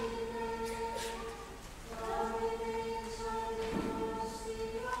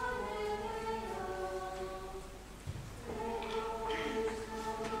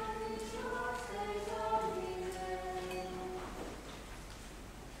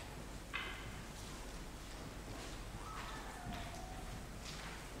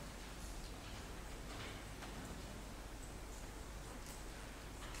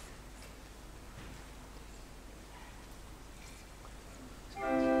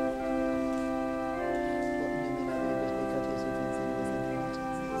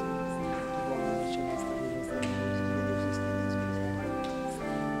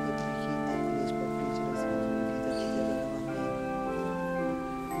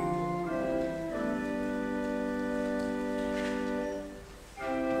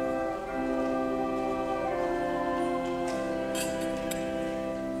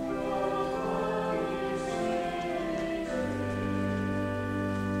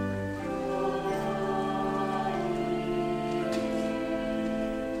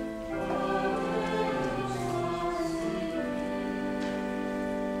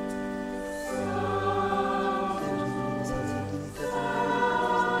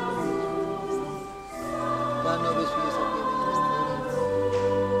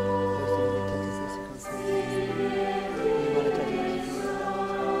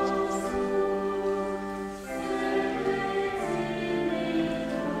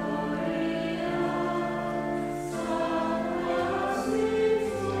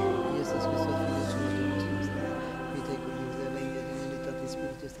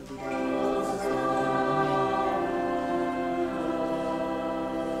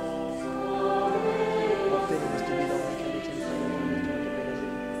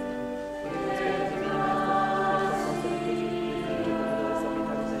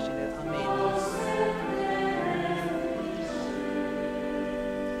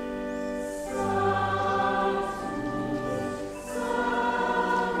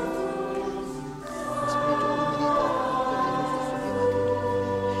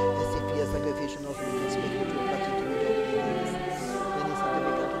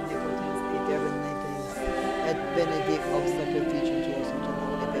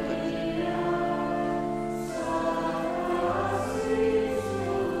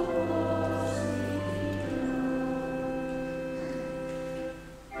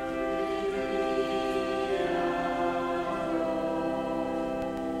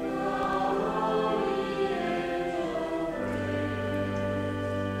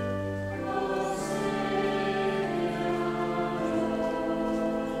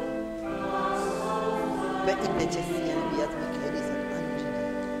 siano inviati Michele e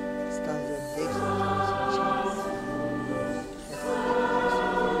angeli, stanza dentro la conoscenza.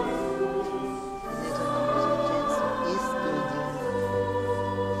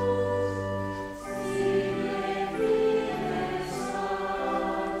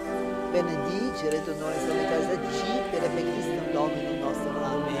 Benedicere tu noi siamo in casa G per Cristo Domino nostro.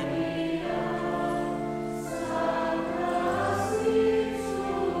 Amen.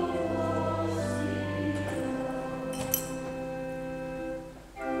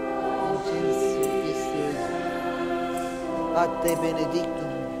 A te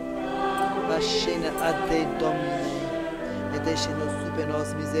benedictum, ascena a te Domine, et esceno super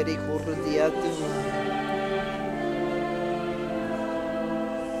nos misericordia tua.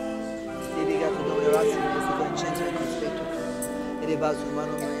 Dedicato Domine orazione, si concentro in cospetto tuo, ed evaso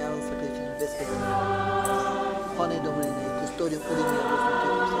umano maiano sacrificio vespeto. Pone Domine, custodium udimia vostro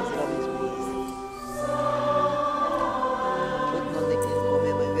tutti ravis Tot non declin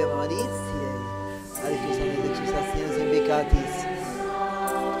come mai veva malizie, alitus amedetus astiens invicatis.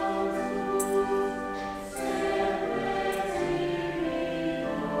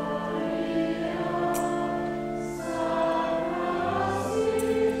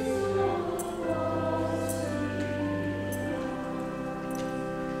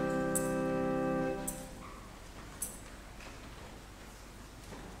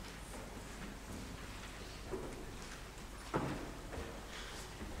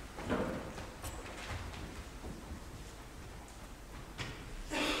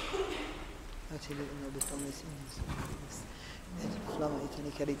 Acele in nobis Domini Sinus, et flamma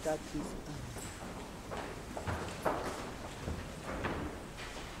aeterni caritatis. Amen.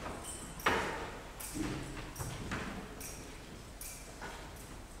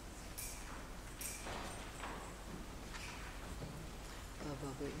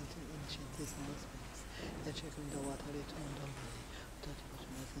 Above incentis nos menis, et circum davatare tuum Domine, toti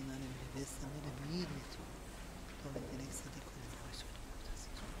possumus in anime vesta mirabilis tuum, Domine delexit et cum nobis unitas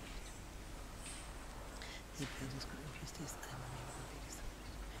in spiritu. Et pedis cum impistis anima viris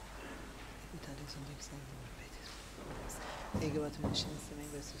equitatis sunt exantem petis ego atum scientia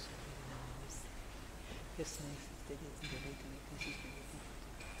versus superioribus persona existet et in deletum ecclesis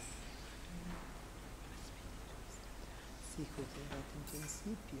sic ut erat in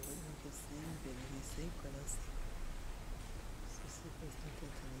principio nunc et semper et in saecula saeculorum suscipiens nunc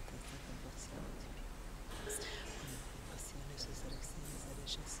et in aeternitas passione passiones resurrectionis et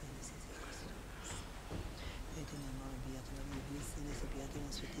resurrectionis in seculus et in amore beatum Maria et beatum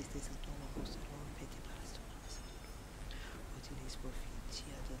swetistis sanctorum apostolorum peti parastum nos utilis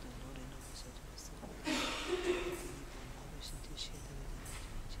proficia ad honore nobis autumus et in nobis intitia de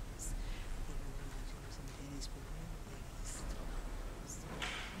redemptionis et in nobis interis publium legis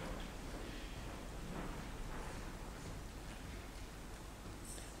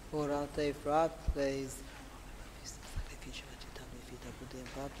Orate fratres sacrificio accetabile vita putem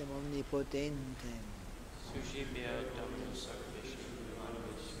patrem omnipotentem Suscipia Dominus sacrificium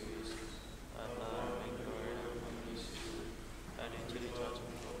anibus suis, ad laudem et gloriam Dominus Christi, ad utilitatem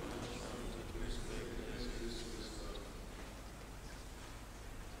populationem totus ecclesiis suos.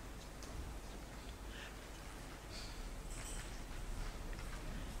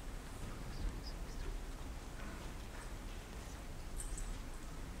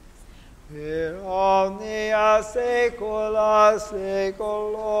 Per omnia saecula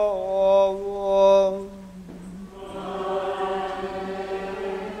saeculorum.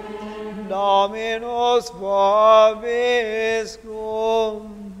 Dominus vobiscum.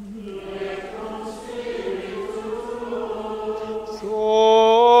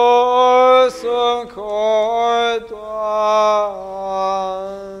 Sursum cortuam.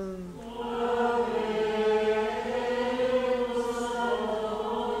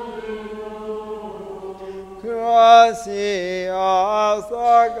 Gratias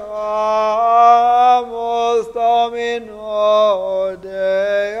agamus Domino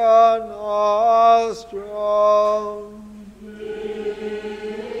Deo nostrum.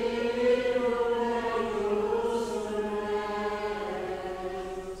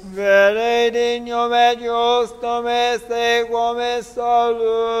 Vere dignum et justum est equum et salutare,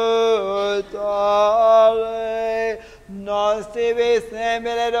 nos tibi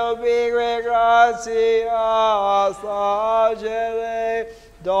semper et ubique gratias agere,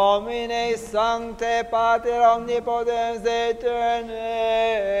 Domine Sancte Pater Omnipotens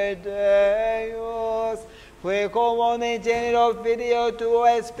Aeterne Deus, qui cum unigenito Filio Tuo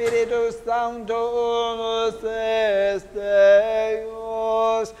et Spiritus Sancto unus est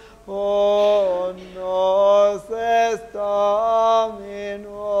Deus, unus est Dominus,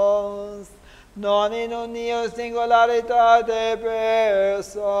 non in unio singularitate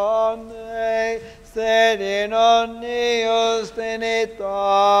personae, sed in omnius trinitate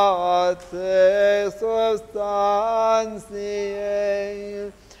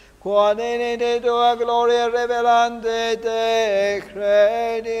substantiae, quod in de tua gloria revelante te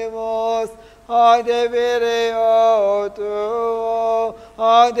credimus, ac de Filio tuo,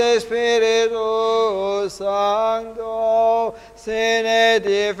 ac de Spiritus Sancto, sine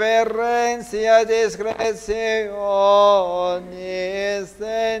differentia discretionis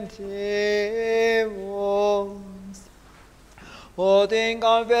sentimus. Ut in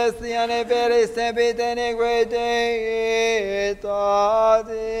confessione perissebit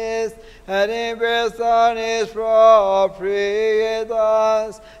iniquitatis, et in personis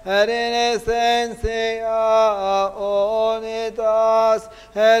proprietas, et in essentia unitas,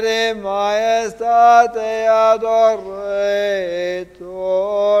 et in majestate adoretore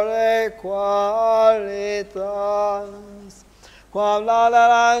qualitas. Quam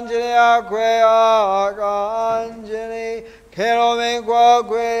laudat angeli aquae ac angeli, cherubim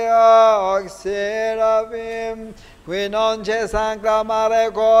quoque ac seraphim, qui non cessant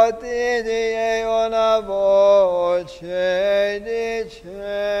clamare quotidie una voce dicentes.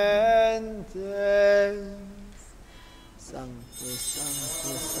 Sanctus,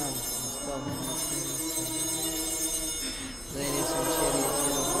 Sanctus, Sanctus, Dominus Venitus, Regnus in Cieli et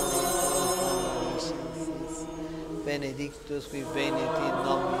Terra, benedictus qui venit in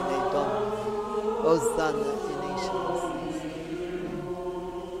nomine Domini, Hosanna in excelsis.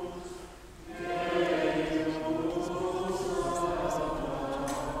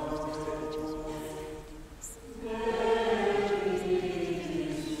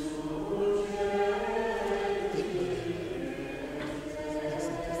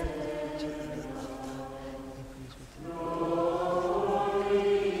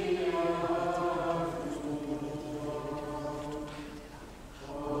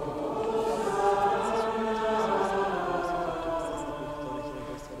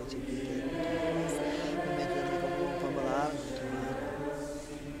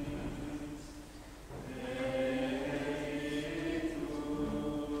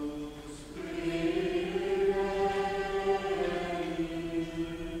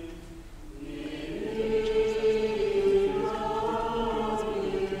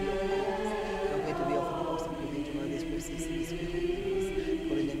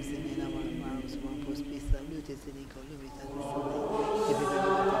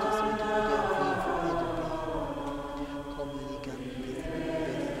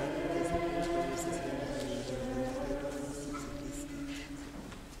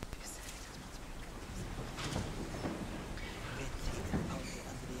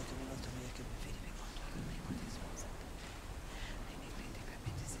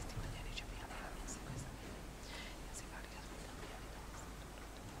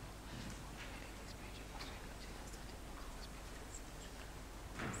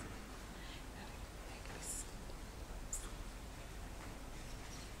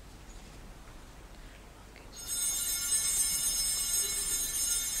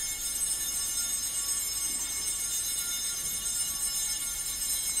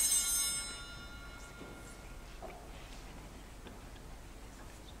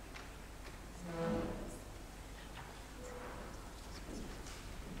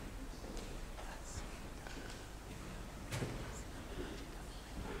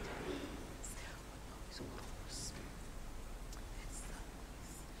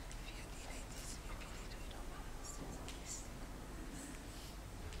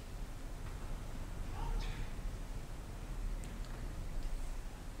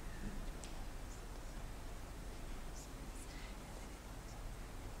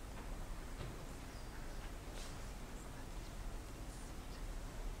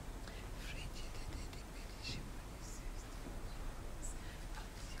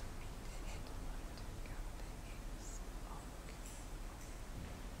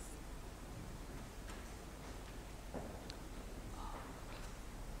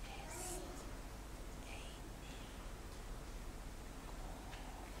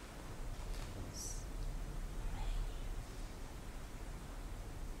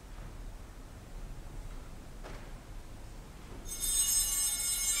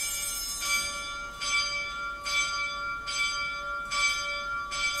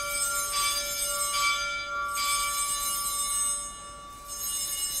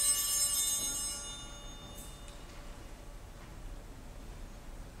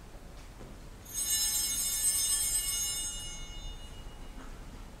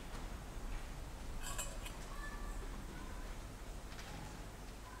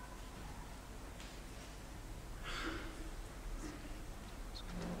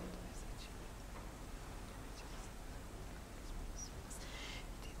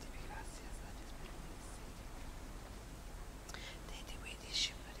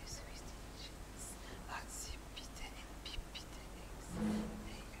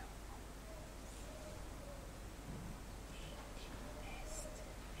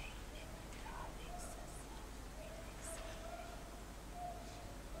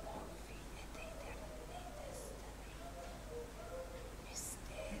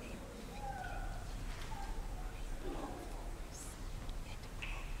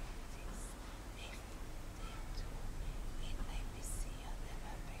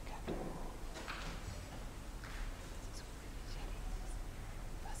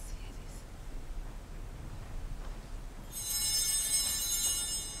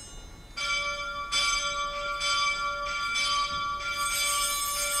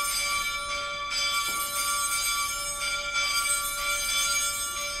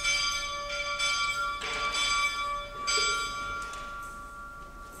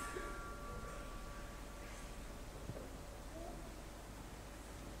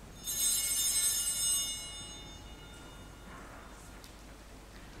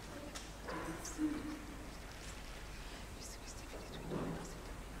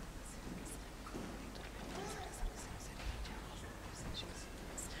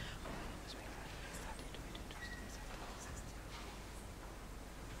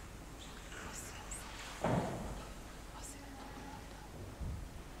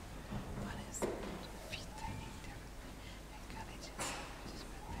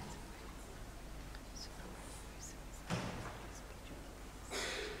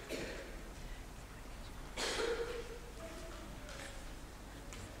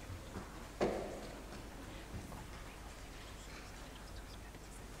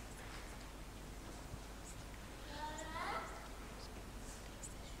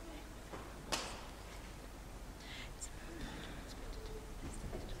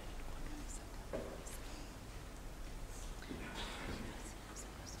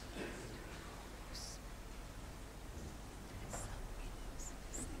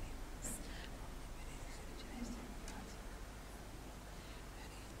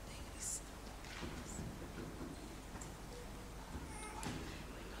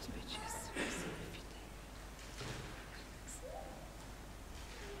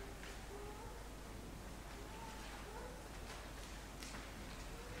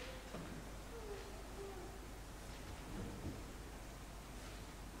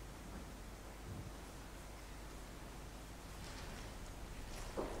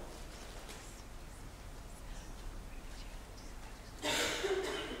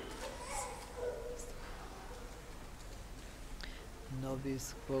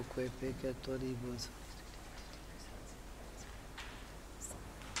 nobis quoque peccatoribus.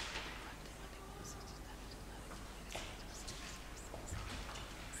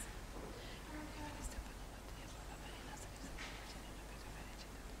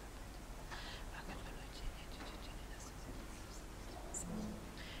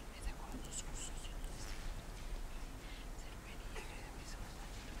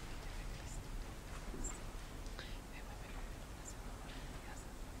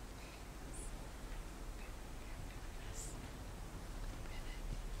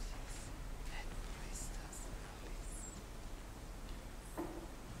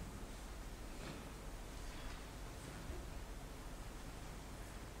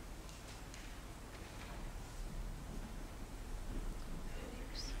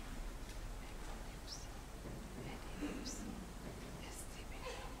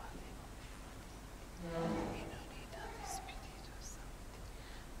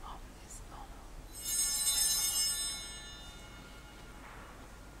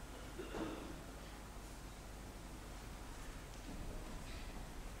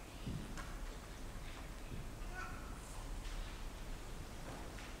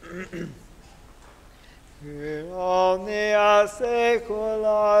 In omnia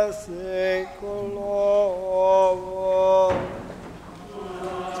saecula saeculorum.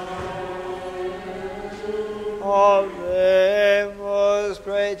 Obemus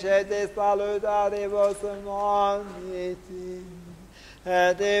precete salutaribus humaniti,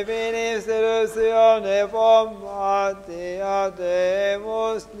 et divinis illusione formatia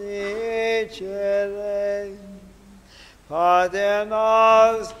Deus nicere. Pater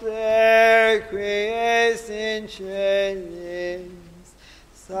noster, qui es in celis,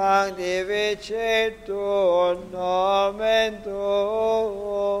 sanctificetur nomen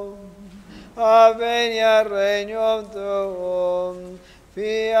tuum, aveniat regnum tuum,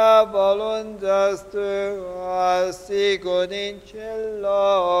 fiat voluntas tua, sicut in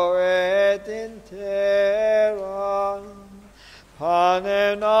cielo et in terra.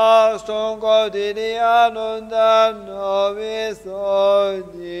 Panem nostrum quotidianum da nobis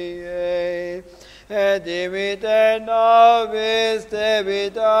hodie, et dimitte nobis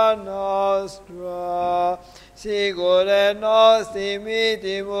debita nostra, sicut et nos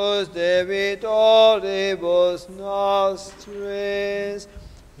dimittimus debitoribus nostris,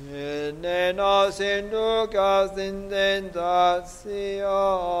 et ne nos inducas in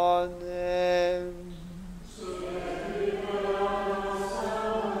tentationem,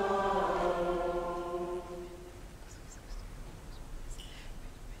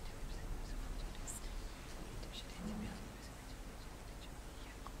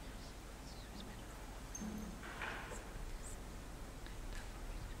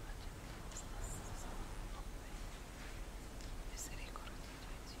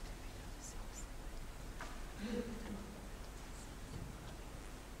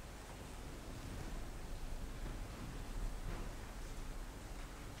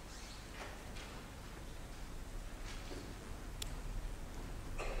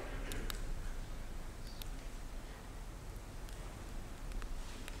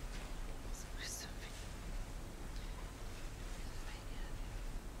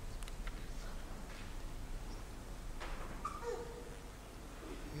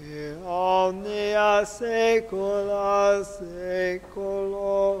 omnia saecula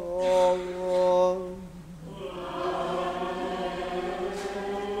saeculorum.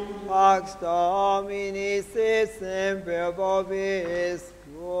 Pax Domini sit semper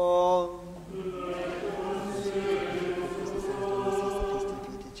vobiscum.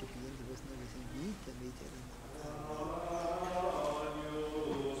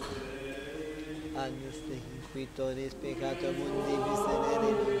 Agnus Dei, qui tollis peccatum mundi, miserere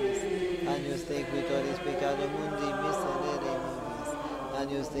nobis. Agnus Dei, qui tollis peccatum mundi, miserere nobis.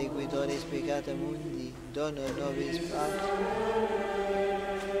 Agnus Dei, qui tollis peccatum mundi, dona nobis pacem.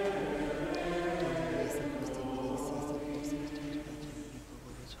 Domine Sanctus Domini,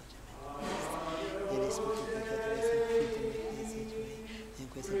 et Spiritus peccatoribus infinite in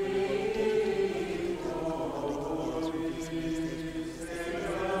questa volontà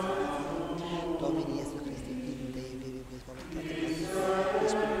Domini Jesu Christi, in Dei vivibus voluntatis,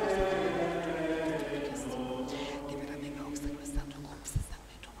 Spiritus libera me obsta questando obsta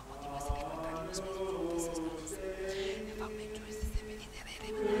sangue toma motivus libertatis, et fac me tuis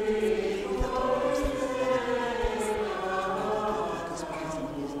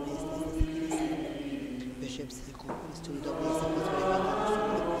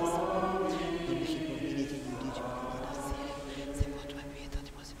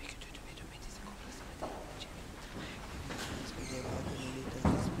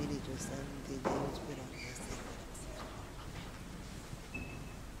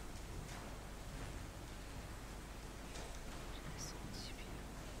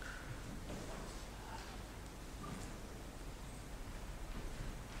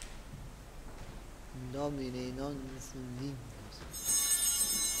Domine non sum dignus.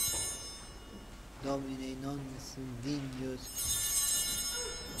 Domine non sum dignus.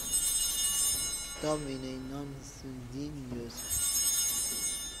 Domine non sum dignus.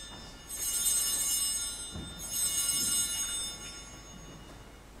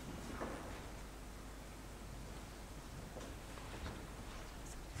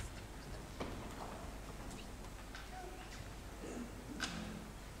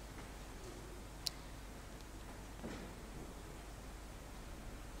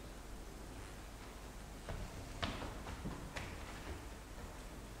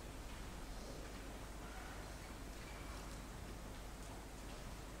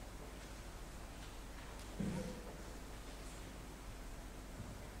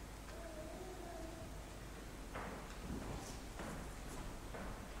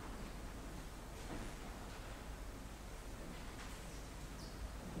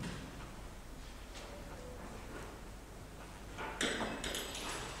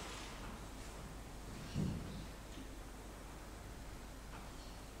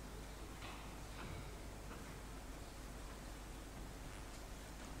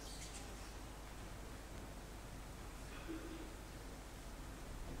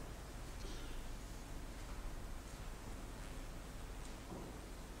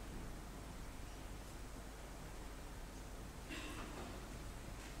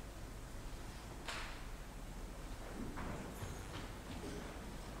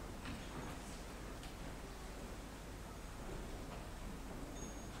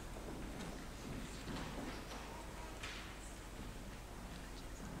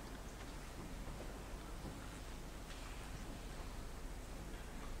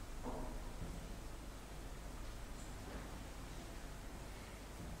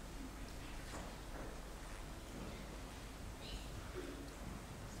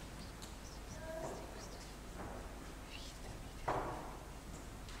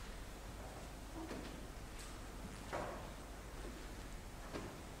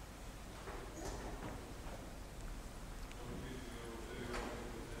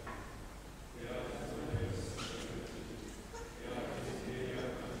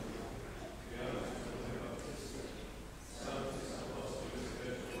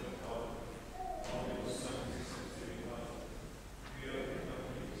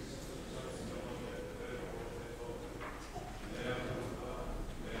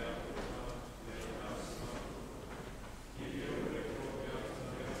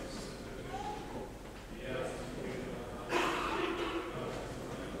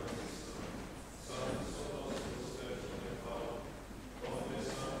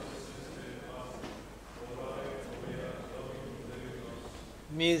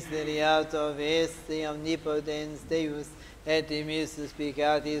 Miseriato vesti omnipotens Deus, et dimissus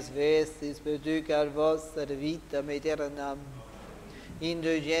peccatis vestis perducat vostra vitam aeternam.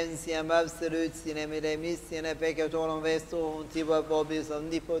 Indulgentiam absolutiem et remissionem peccatorum vestrum tibi vobis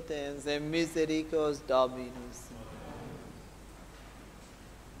omnipotens et misericors Dominus.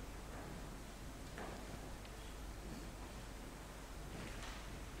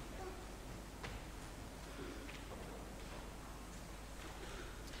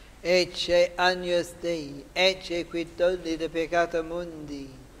 Ecce agnus Dei, ecce qui tollit peccata mundi.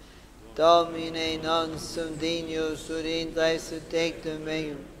 Domine non sum dignus ut intra sub tectum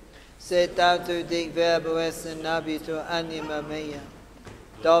meum, sed autor dic verbo est in habitu anima mea.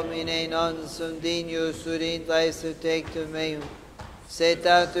 Domine non sum dignus ut intra sub tectum meum, sed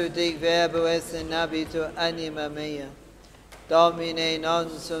autor dic verbo est in habitu anima mea. Domine non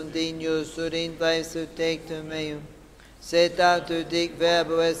sum dignus ut intra sub tectum meum, sed autor dic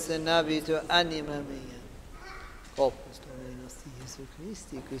verbo est in habitu anima mea. Opus Domini nostri Iesu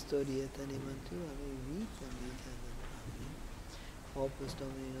Christi, custodiet animam tuam in vitam aeternam. Amen. Opus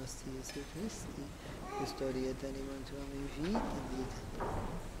Domini nostri Iesu Christi, custodiet animam tuam in vitam aeternam.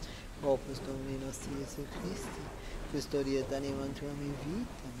 Opus Domini nostri Iesu Christi, custodiet animam tuam in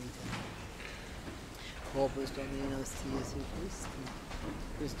vitam aeternam. Opus Domini nostri Iesu Christi,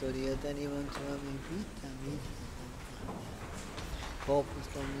 custodiet animam tuam in vitam aeternam. Opus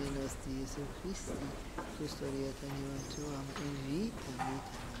Domini nostri Iesu Christi, custodiet animam tuam in vitam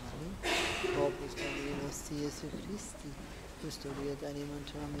aeternam. Amen. Opus Domini nostri Iesu Christi, custodiet animam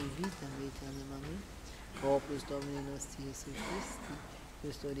tuam in vitam aeternam. Amen. Opus Domini nostri Iesu Christi,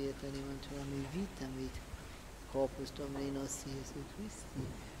 custodiet animam tuam in vitam aeternam. Opus Domini nostri Iesu Christi,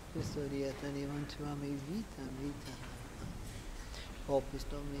 custodiet animam tuam in vitam aeternam. Opus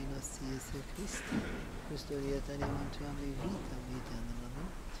Domini nostri Iesu Christi, custodiet animam tuam in vitam aeternam. Amen.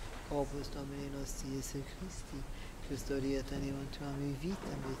 Opus Domini nostri Iesu Christi, custodiet animam tuam in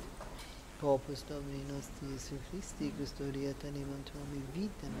vitam aeternam. Corpus Domini nostri Jesu Christi, custodia tenemus tuam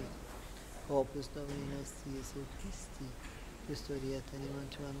vitam et. Corpus Domini nostri Jesu Christi, custodia tenemus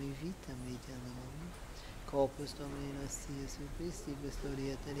tuam vitam aeternam. Corpus Domini nostri Jesu Christi,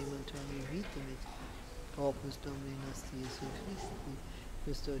 custodia tenemus tuam vitam et. Corpus Domini nostri Jesu Christi,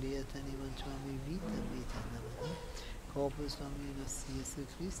 custodia tenemus tuam vitam aeternam. Corpus Domini nostri Jesu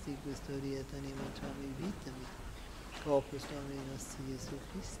Christi, custodia tenemus tuam vitam et. Corpus Domini nostri Jesu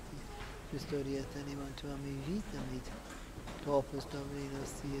Christi, custodia tenemus tuam vitam et. Corpus Domini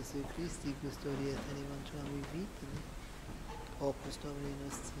nostri Jesu Christi, custodia tenemus tuam vitam et. Corpus Domini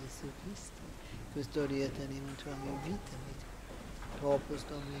nostri Jesu Christi, custodia tenemus tuam vitam et. Corpus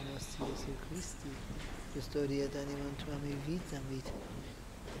Domini nostri Jesu Christi, custodia tenemus tuam vitam et.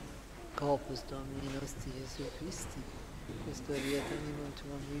 Corpus Domini nostri Jesu Christi, custodia tenemus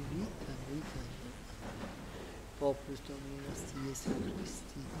tuam vitam et. Corpus Domini nostri Jesu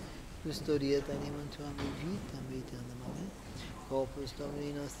Christi, custodia tenemus tuam vitam aeternam. Amen. Corpus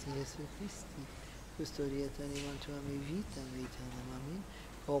Domini nostri Jesu Christi, custodia tenemus tuam vitam aeternam. Amen.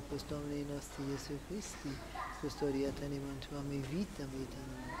 Corpus Domini nostri Jesu Christi, custodia tenemus tuam vitam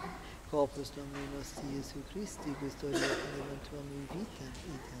aeternam. Corpus Domini nostri Jesu Christi, custodia tenemus tuam vitam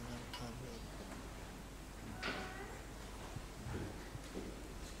aeternam. Amen.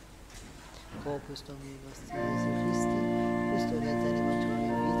 Corpus Domini nostri Jesu Christi, custodia tenemus tuam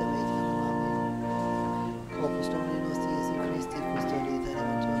vitam aeternam. Amen. Corpus Domini nostri Jesu Christi, custodia tenemus tuam vitam aeternam. Amen. Corpus Domini nostri Jesu Christi, custodia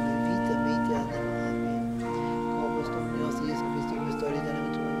tenemus tuam vitam aeternam. Amen. Corpus Domini nostri Jesu Christi, custodia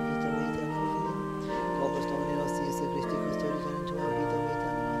tenemus tuam vitam aeternam. Amen. Corpus Domini nostri Jesu Christi, custodia tenemus tuam vitam aeternam. Amen. Corpus Domini nostri Jesu Christi, custodia tenemus tuam vitam aeternam.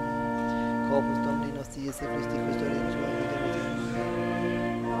 Amen. Corpus Domini nostri Jesu Christi, custodia tenemus tuam vitam aeternam. Amen.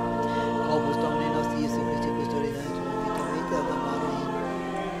 Corpus Domini nostri Jesu Christi, custodia tenemus tuam vitam aeternam. Amen. Corpus Domini nostri Jesu Christi, custodia tenemus tuam vitam aeternam.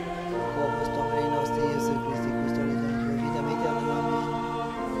 Amen. Corpus Domini nostri Jesu Christi, custodia tenemus tuam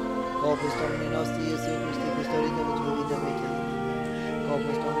vitam aeternam. Amen. Corpus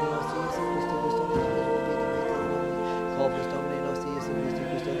Domini nostri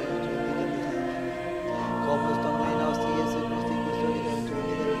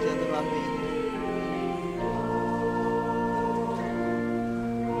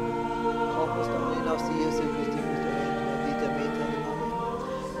Jesu Christi, custodia tenemus tuam vitam aeternam. Amen.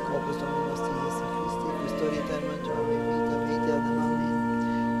 Corpus Domini nostri Jesu Christi, custodia tenemus tuam vitam aeternam. Amen.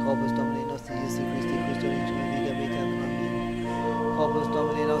 Corpus Domini nostri Jesu Christi, custodia tenemus tuam vitam aeternam. Amen. Corpus Domini nostri Jesu Christi, custodia tenemus tuam vitam aeternam. Amen. Corpus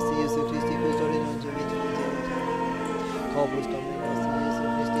Domini nostri Jesu Christi, custodia tenemus tuam vitam aeternam. Corpus Domini nostri Jesu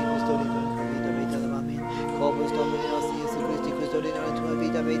Christi, custodia tenemus tuam vitam aeternam. Amen. Corpus Domini nostri Jesu Christi, custodia tenemus tuam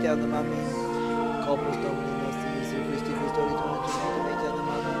vitam aeternam. Amen. Corpus Domini nostri Jesu Christi, custodia tenemus tuam vitam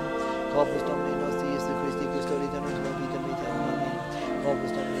aeternam. Amen. Corpus Domini nostri Jesu Christi, custodia tenemus tuam vitam aeternam. Amen.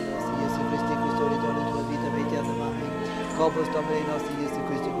 Corpus Domini nostri Jesu Christi, custodia tenemus tuam vitam aeternam. Amen. Corpus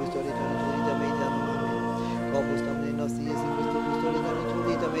Domini nostri Jesu Christi, custodia tenemus tuam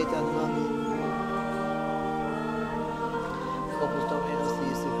vitam aeternam. Amen. Corpus Domini nostri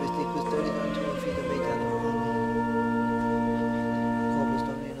Jesu Christi, custodia tenemus tuam vitam aeternam. Amen. Corpus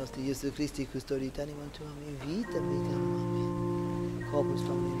Domini nostri Jesu Christi, custodia tenemus tuam vitam aeternam. Amen. Corpus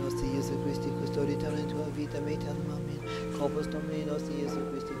Domini nostri Jesu Christi, custodia tenemus tuam vitam aeternam. Amen. Corpus Domini nostri Jesu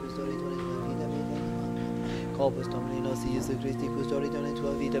Christi, custodia tenemus tuam vitam aeternam. Amen. Corpus Domini nostri Jesu Christi, custodia tenemus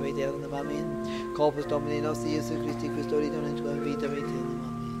tuam vitam aeternam. Amen. Corpus Domini nostri Jesu Christi, custodia tenemus tuam vitam aeternam.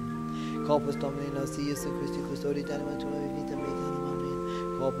 Amen. Corpus Domini nostri Jesu Christi, custodia tenemus tuam vitam aeternam. Amen.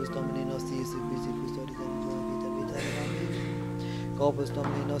 Corpus Domini nostri Jesu Christi, custodia tenemus tuam vitam aeternam. Amen. Corpus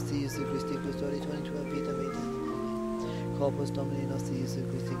Domini nostri Jesu Christi, custodia tenemus tuam vitam aeternam. Amen. Corpus Domini nostri Jesu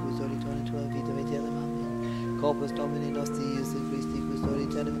Christi, custodia tenemus tuam vitam aeternam. Amen. Corpus Domini nostri Jesu Christi, custodia tenemus tuam vitam aeternam. Amen. Corpus Domini nostri Jesu Christi, custodia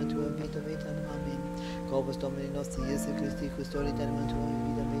tenemus tuam vitam aeternam. Amen. Corpus Domini nostri Jesu Christi, custodia tenemus tuam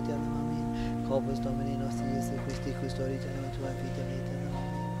vitam aeternam. Amen. Corpus Domini nostri Jesu Christi, custodia tenemus tuam vitam aeternam.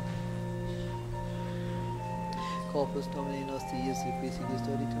 Amen. Corpus Domini nostri Jesu Christi,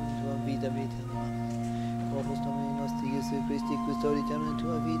 custodia tenemus tuam vitam aeternam. Amen. Corpus Domini nostri Jesu Christi, custodia tenemus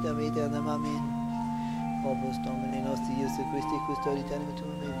tuam vitam aeternam. Amen. Corpus Domini nostri Jesu Christi, custodia tenemus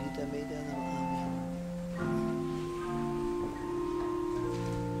tuam vitam aeternam. Amen.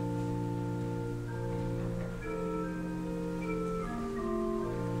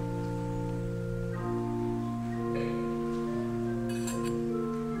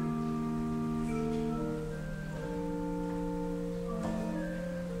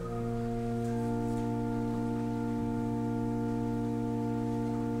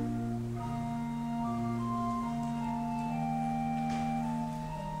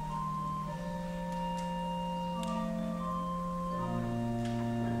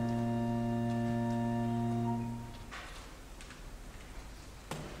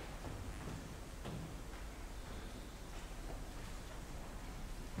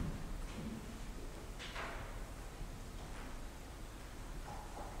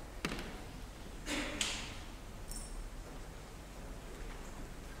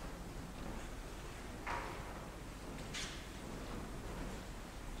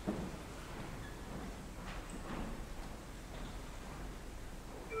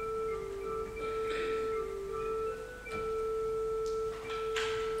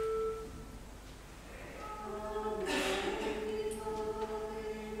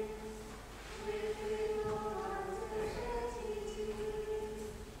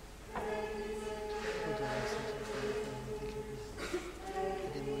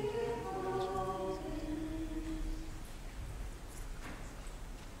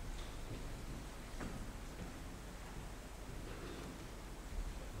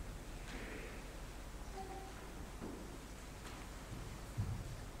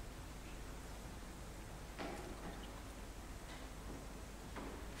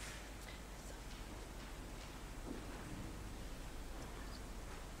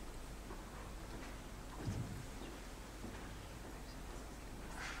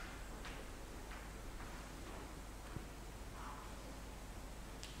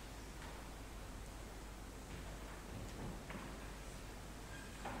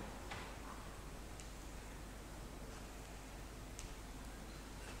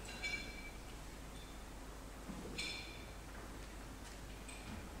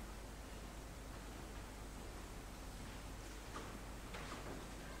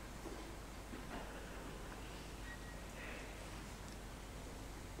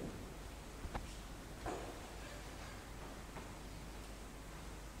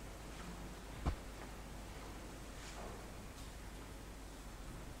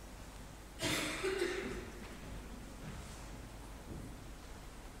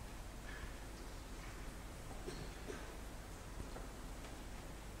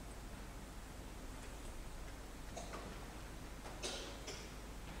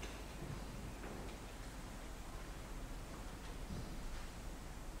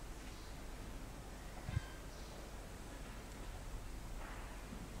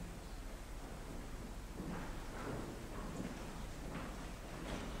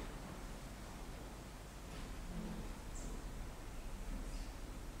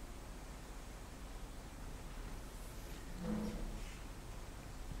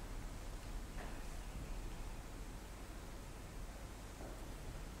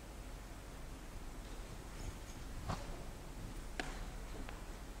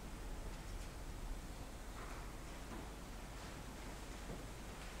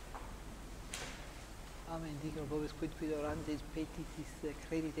 tamen dico vobis quid orantes petitis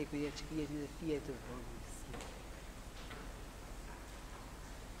credite quid accipiatis fiat vobis.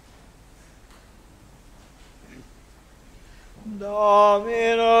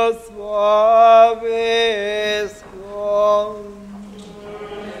 Dominus vobiscum.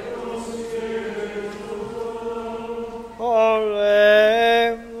 Oremus.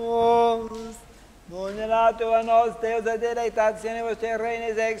 Muneratur nos Deus a delectationibus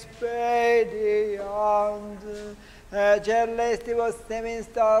terrenis expediant, et celestibus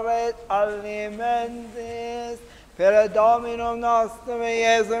seminstaret alimentis, per Dominum nostrum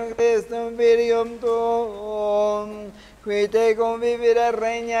Iesum Christum Filium Tuum, qui te convivere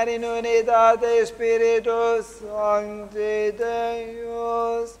regnar in unitate Spiritus Sancti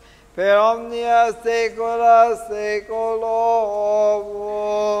Deus, per omnia saecula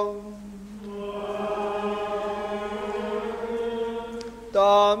saeculorum.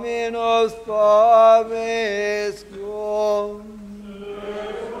 Dominus vobiscum.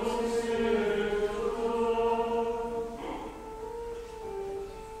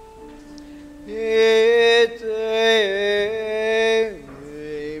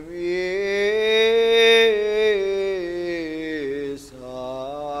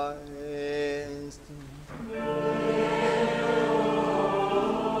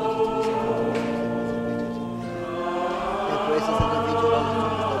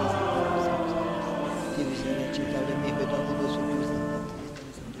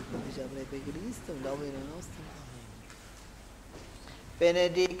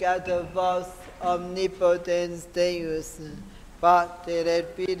 Benedicat vos omnipotens Deus, Pater et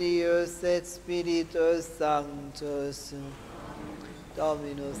Filius et Spiritus Sanctus.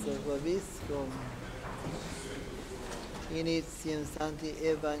 Dominus vobiscum. Initium Sancti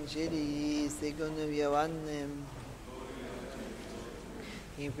Evangelii secundum Ioannem.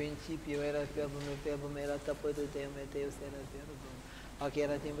 In principio era verbum, et verbum erat apud Deum, et Deus erat verbum. Ac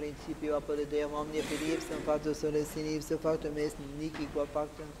erat in principio apud Deum omnia per ipsum factus soles in ipsum factum est nihil qua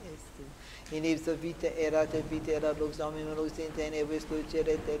factum est. In ipsum vita erat et vita erat lux hominum lux in tenebris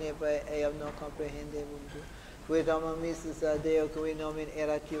lucere tenebrae eam non comprehendebunt. Quid homum missus a Deo cui nomen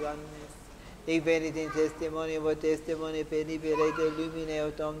erat Ioannes. Hic venit in testimonium testimoni per liberate lumine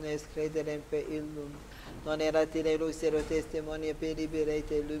aut omnes crederem per illum. Non erat in lux ero testimonia per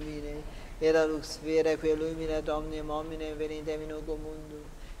liberate lumine. Era lux vera quia luminat omnium hominem venendem in ugo mundo.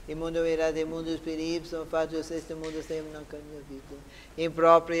 In mundo erat in mundus per ipsum factus est mundus eum non conjuvite. In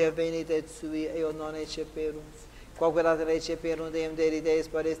propria venit et sui eo non ecceperunt. Quoque lat receperunt eum derideis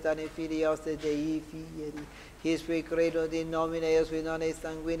parestare filios et Dei fieri. His qui credunt in nomine eos qui non est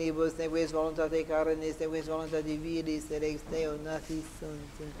sanguinibus, nequis voluntate carnis, nequis voluntate viris, et ex Deo natis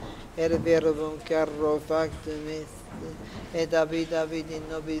sunt. Et verbum carro factum est. Et habitavit in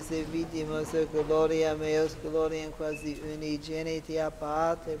nobis et vitimus, et gloria meos gloriam quasi unigenitia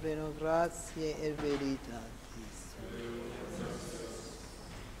Pater, pleno gratiae et veritatis.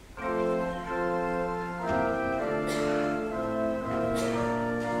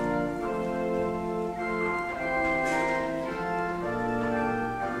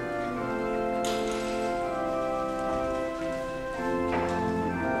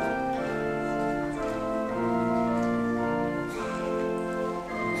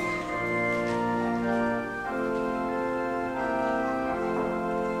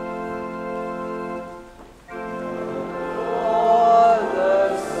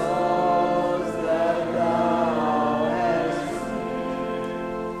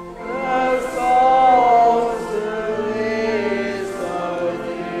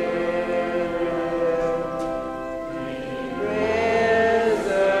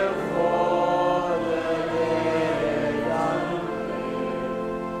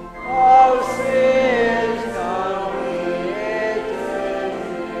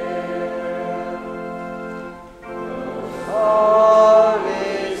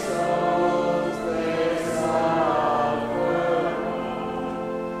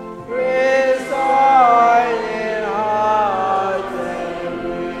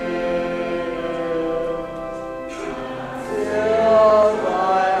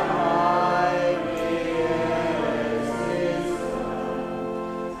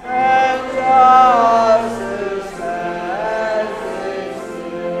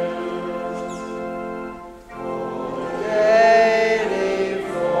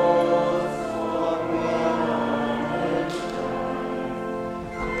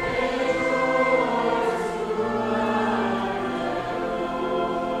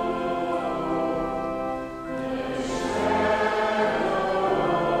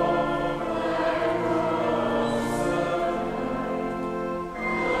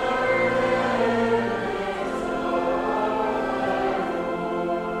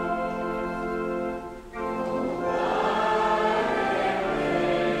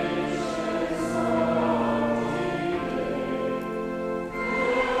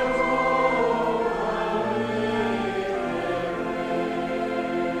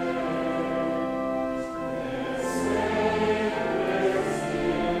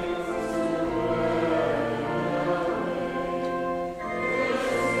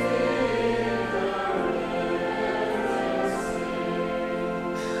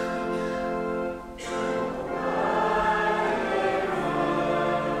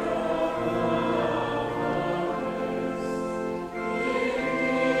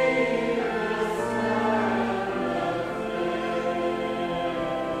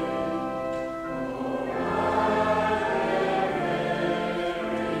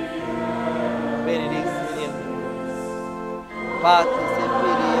 Pater